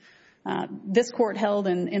discretion. This court held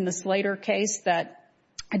in the Slater case that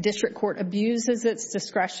a district court abuses its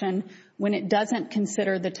discretion when it doesn't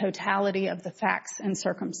consider the totality of the facts and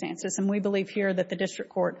circumstances. And we believe here that the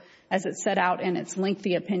district court, as it set out in its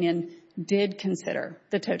lengthy opinion, did consider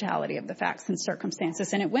the totality of the facts and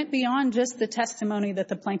circumstances. And it went beyond just the testimony that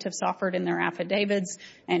the plaintiffs offered in their affidavits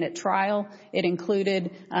and at trial. It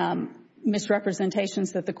included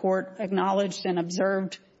misrepresentations that the court acknowledged and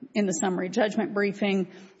observed in the summary judgment briefing,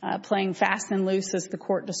 playing fast and loose, as the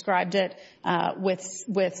court described it,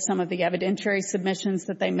 with some of the evidentiary submissions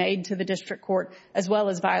that they made to the district court, as well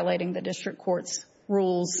as violating the district court's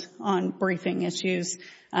rules on briefing issues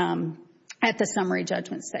at the summary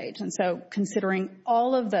judgment stage. And so considering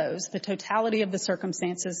all of those, the totality of the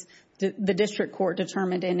circumstances, the district court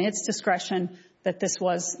determined in its discretion that this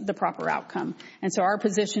was the proper outcome. And so our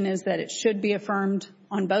position is that it should be affirmed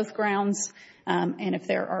on both grounds. And if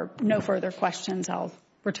there are no further questions, I'll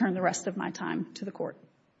return the rest of my time to the court.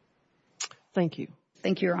 Thank you.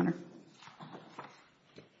 Thank you, Your Honor.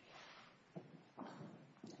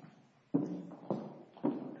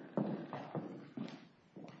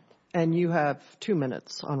 And you have 2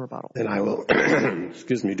 minutes on rebuttal. And I will,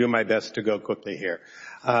 do my best to go quickly here.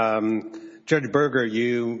 Judge Berger,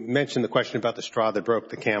 you mentioned the question about the straw that broke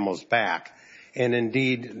the camel's back. And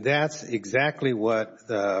indeed, that's exactly what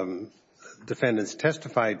the defendants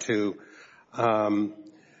testified to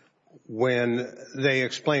when they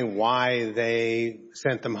explained why they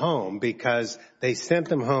sent them home, because they sent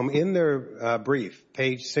them home in their brief,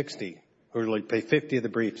 page 60, or like page 50 of the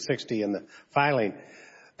brief, 60 in the filing.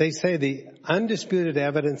 They say the undisputed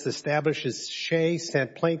evidence establishes Shea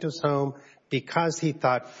sent plaintiffs home because he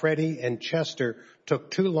thought Freddie and Chester took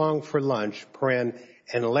too long for lunch,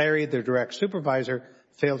 and Larry, their direct supervisor,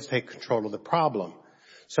 failed to take control of the problem.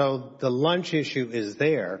 So the lunch issue is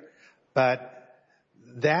there, but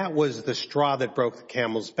that was the straw that broke the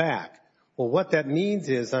camel's back. Well, what that means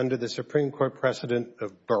is, under the Supreme Court precedent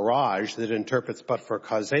of barrage that interprets but for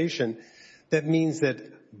causation, that means that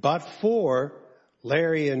but for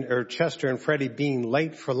Larry or Chester and Freddie being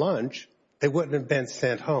late for lunch, they wouldn't have been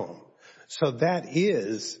sent home. So that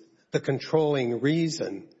is the controlling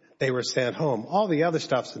reason they were sent home. All the other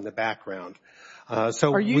stuff's in the background.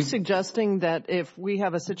 Are you suggesting that if we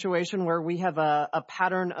have a situation where we have a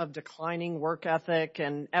pattern of declining work ethic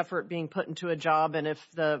and effort being put into a job, and if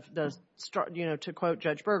the straw, to quote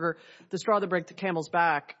Judge Berger, the straw that broke the camel's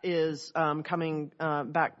back is coming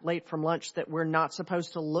back late from lunch, that we're not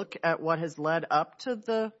supposed to look at what has led up to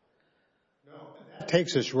the? No, that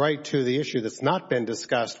takes us right to the issue that's not been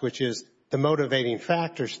discussed, which is the motivating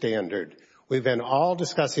factor standard. We've been all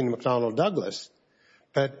discussing McDonnell-Douglas,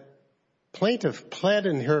 but plaintiff pled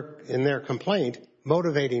in their complaint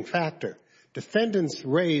motivating factor. Defendants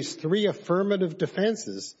raised 3 affirmative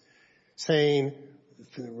defenses saying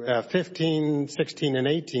 15, 16, and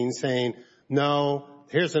 18 saying, no,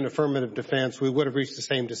 here's an affirmative defense. We would have reached the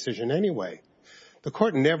same decision anyway. The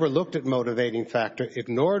court never looked at motivating factor,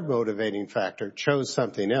 ignored motivating factor, chose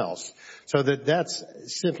something else. So that's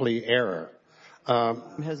simply error.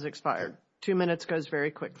 Has expired. 2 minutes goes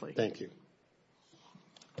very quickly. Thank you.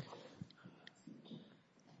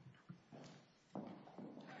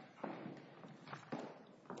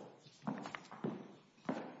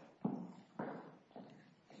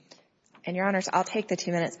 And, Your Honors, I'll take the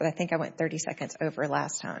 2 minutes, but I think I went 30 seconds over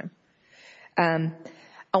last time.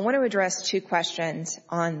 I want to address 2 questions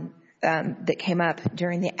on that came up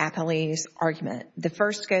during the appellee's argument. The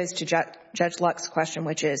first goes to Judge Luck's question,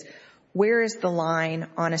 which is, where is the line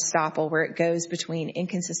on estoppel where it goes between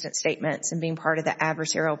inconsistent statements and being part of the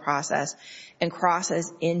adversarial process and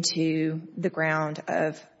crosses into the ground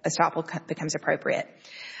of estoppel becomes appropriate?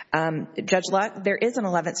 Judge Luck, there is an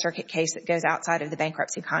 11th Circuit case that goes outside of the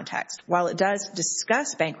bankruptcy context. While it does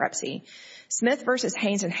discuss bankruptcy, Smith v.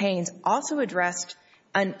 Haynes and Haynes also addressed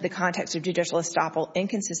the context of judicial estoppel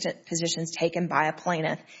inconsistent positions taken by a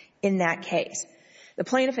plaintiff in that case. The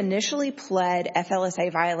plaintiff initially pled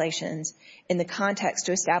FLSA violations in the context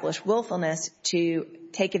to establish willfulness to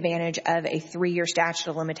take advantage of a 3-year statute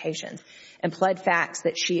of limitations and pled facts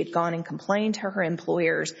that she had gone and complained to her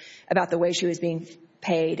employers about the way she was being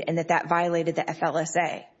paid and that violated the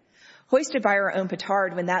FLSA. Hoisted by her own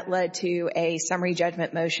petard when that led to a summary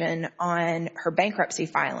judgment motion on her bankruptcy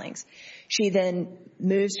filings. She then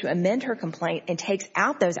moves to amend her complaint and takes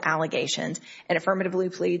out those allegations and affirmatively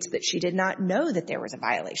pleads that she did not know that there was a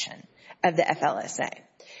violation of the FLSA.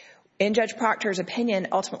 In Judge Proctor's opinion,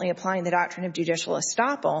 ultimately applying the doctrine of judicial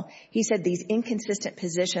estoppel, he said these inconsistent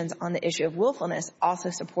positions on the issue of willfulness also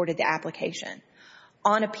supported the application.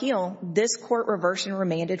 On appeal, this court reversed and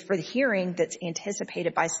remanded for the hearing that's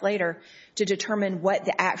anticipated by Slater to determine what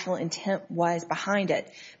the actual intent was behind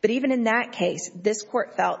it. But even in that case, this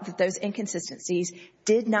court felt that those inconsistencies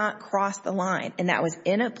did not cross the line, and that was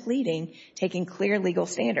in a pleading taking clear legal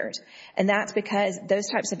standards. And that's because those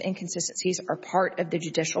types of inconsistencies are part of the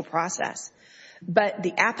judicial process. But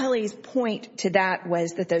the appellee's point to that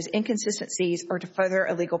was that those inconsistencies are to further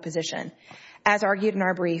a legal position. As argued in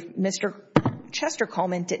our brief, Mr. Chester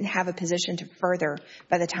Coleman didn't have a position to further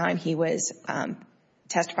by the time he was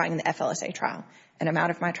testifying in the FLSA trial. And I'm out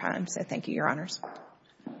of my time, so thank you, Your Honors.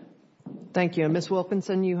 Thank you. And Ms.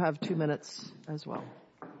 Wilkinson, you have 2 minutes as well.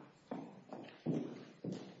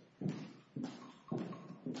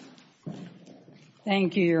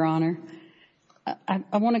 Thank you, Your Honor.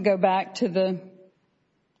 I want to go back to the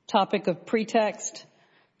topic of pretext.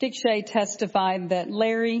 Dick Shea testified that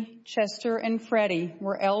Larry, Chester, and Freddie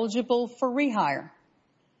were eligible for rehire,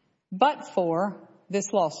 but for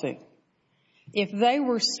this lawsuit. If they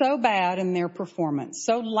were so bad in their performance,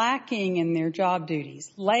 so lacking in their job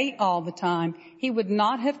duties, late all the time, he would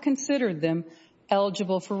not have considered them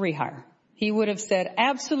eligible for rehire. He would have said,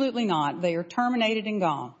 absolutely not. They are terminated and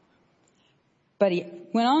gone. But he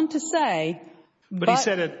went on to say... But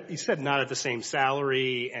he said not at the same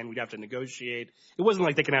salary and we'd have to negotiate. It wasn't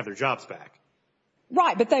like they can have their jobs back.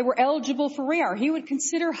 Right, but they were eligible for rehire. He would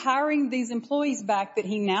consider hiring these employees back that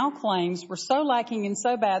he now claims were so lacking and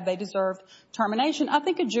so bad they deserved termination. I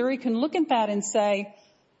think a jury can look at that and say,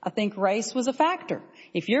 I think race was a factor.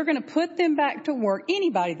 If you're going to put them back to work,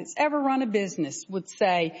 anybody that's ever run a business would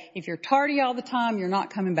say, if you're tardy all the time, you're not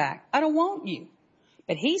coming back. I don't want you.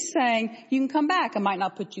 But he's saying, you can come back. I might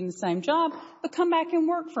not put you in the same job, but come back and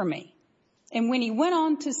work for me. And when he went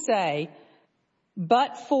on to say,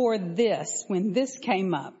 but for this, when this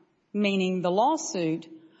came up, meaning the lawsuit,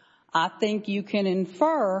 I think you can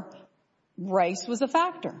infer race was a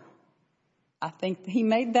factor. I think he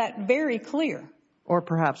made that very clear. Or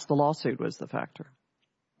perhaps the lawsuit was the factor.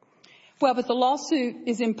 Well, but the lawsuit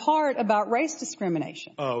is in part about race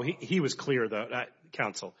discrimination. Oh, he was clear, though,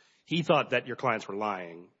 counsel. He thought that your clients were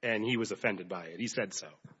lying, and he was offended by it. He said so.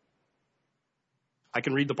 I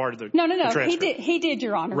can read the part of the transcript. He did,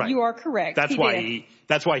 Your Honor. Right. You are correct. That's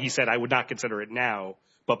why he said I would not consider it now,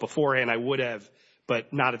 but beforehand I would have,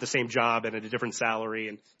 but not at the same job and at a different salary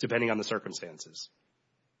and depending on the circumstances.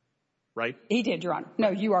 Right? He did, Your Honor.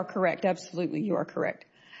 No, you are correct. Absolutely, you are correct.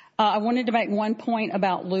 I wanted to make one point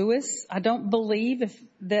about Lewis. I don't believe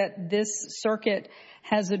that this circuit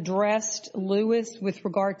has addressed Lewis with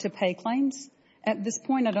regard to pay claims. At this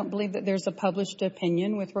point, I don't believe that there's a published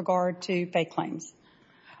opinion with regard to pay claims.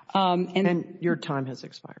 And your time has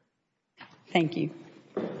expired. Thank you.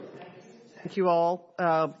 Thank you all.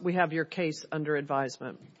 We have your case under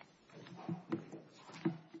advisement.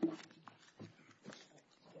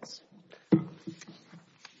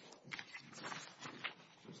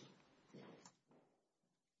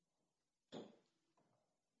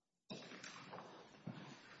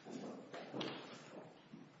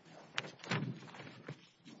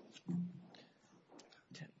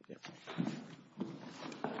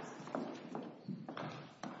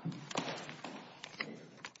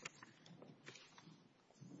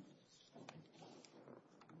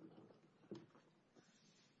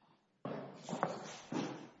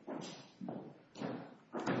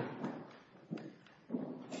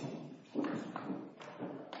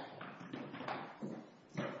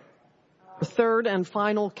 third and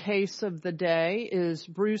final case of the day is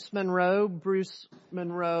Bruce Monroe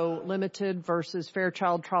Limited versus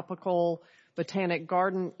Fairchild Tropical Botanic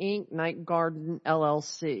Garden, Inc., Night Garden,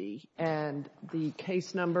 LLC. And the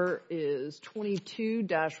case number is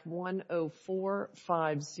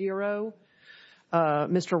 22-10450.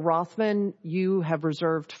 Mr. Rothman, you have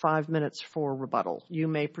reserved 5 minutes for rebuttal. You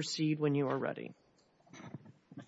may proceed when you are ready.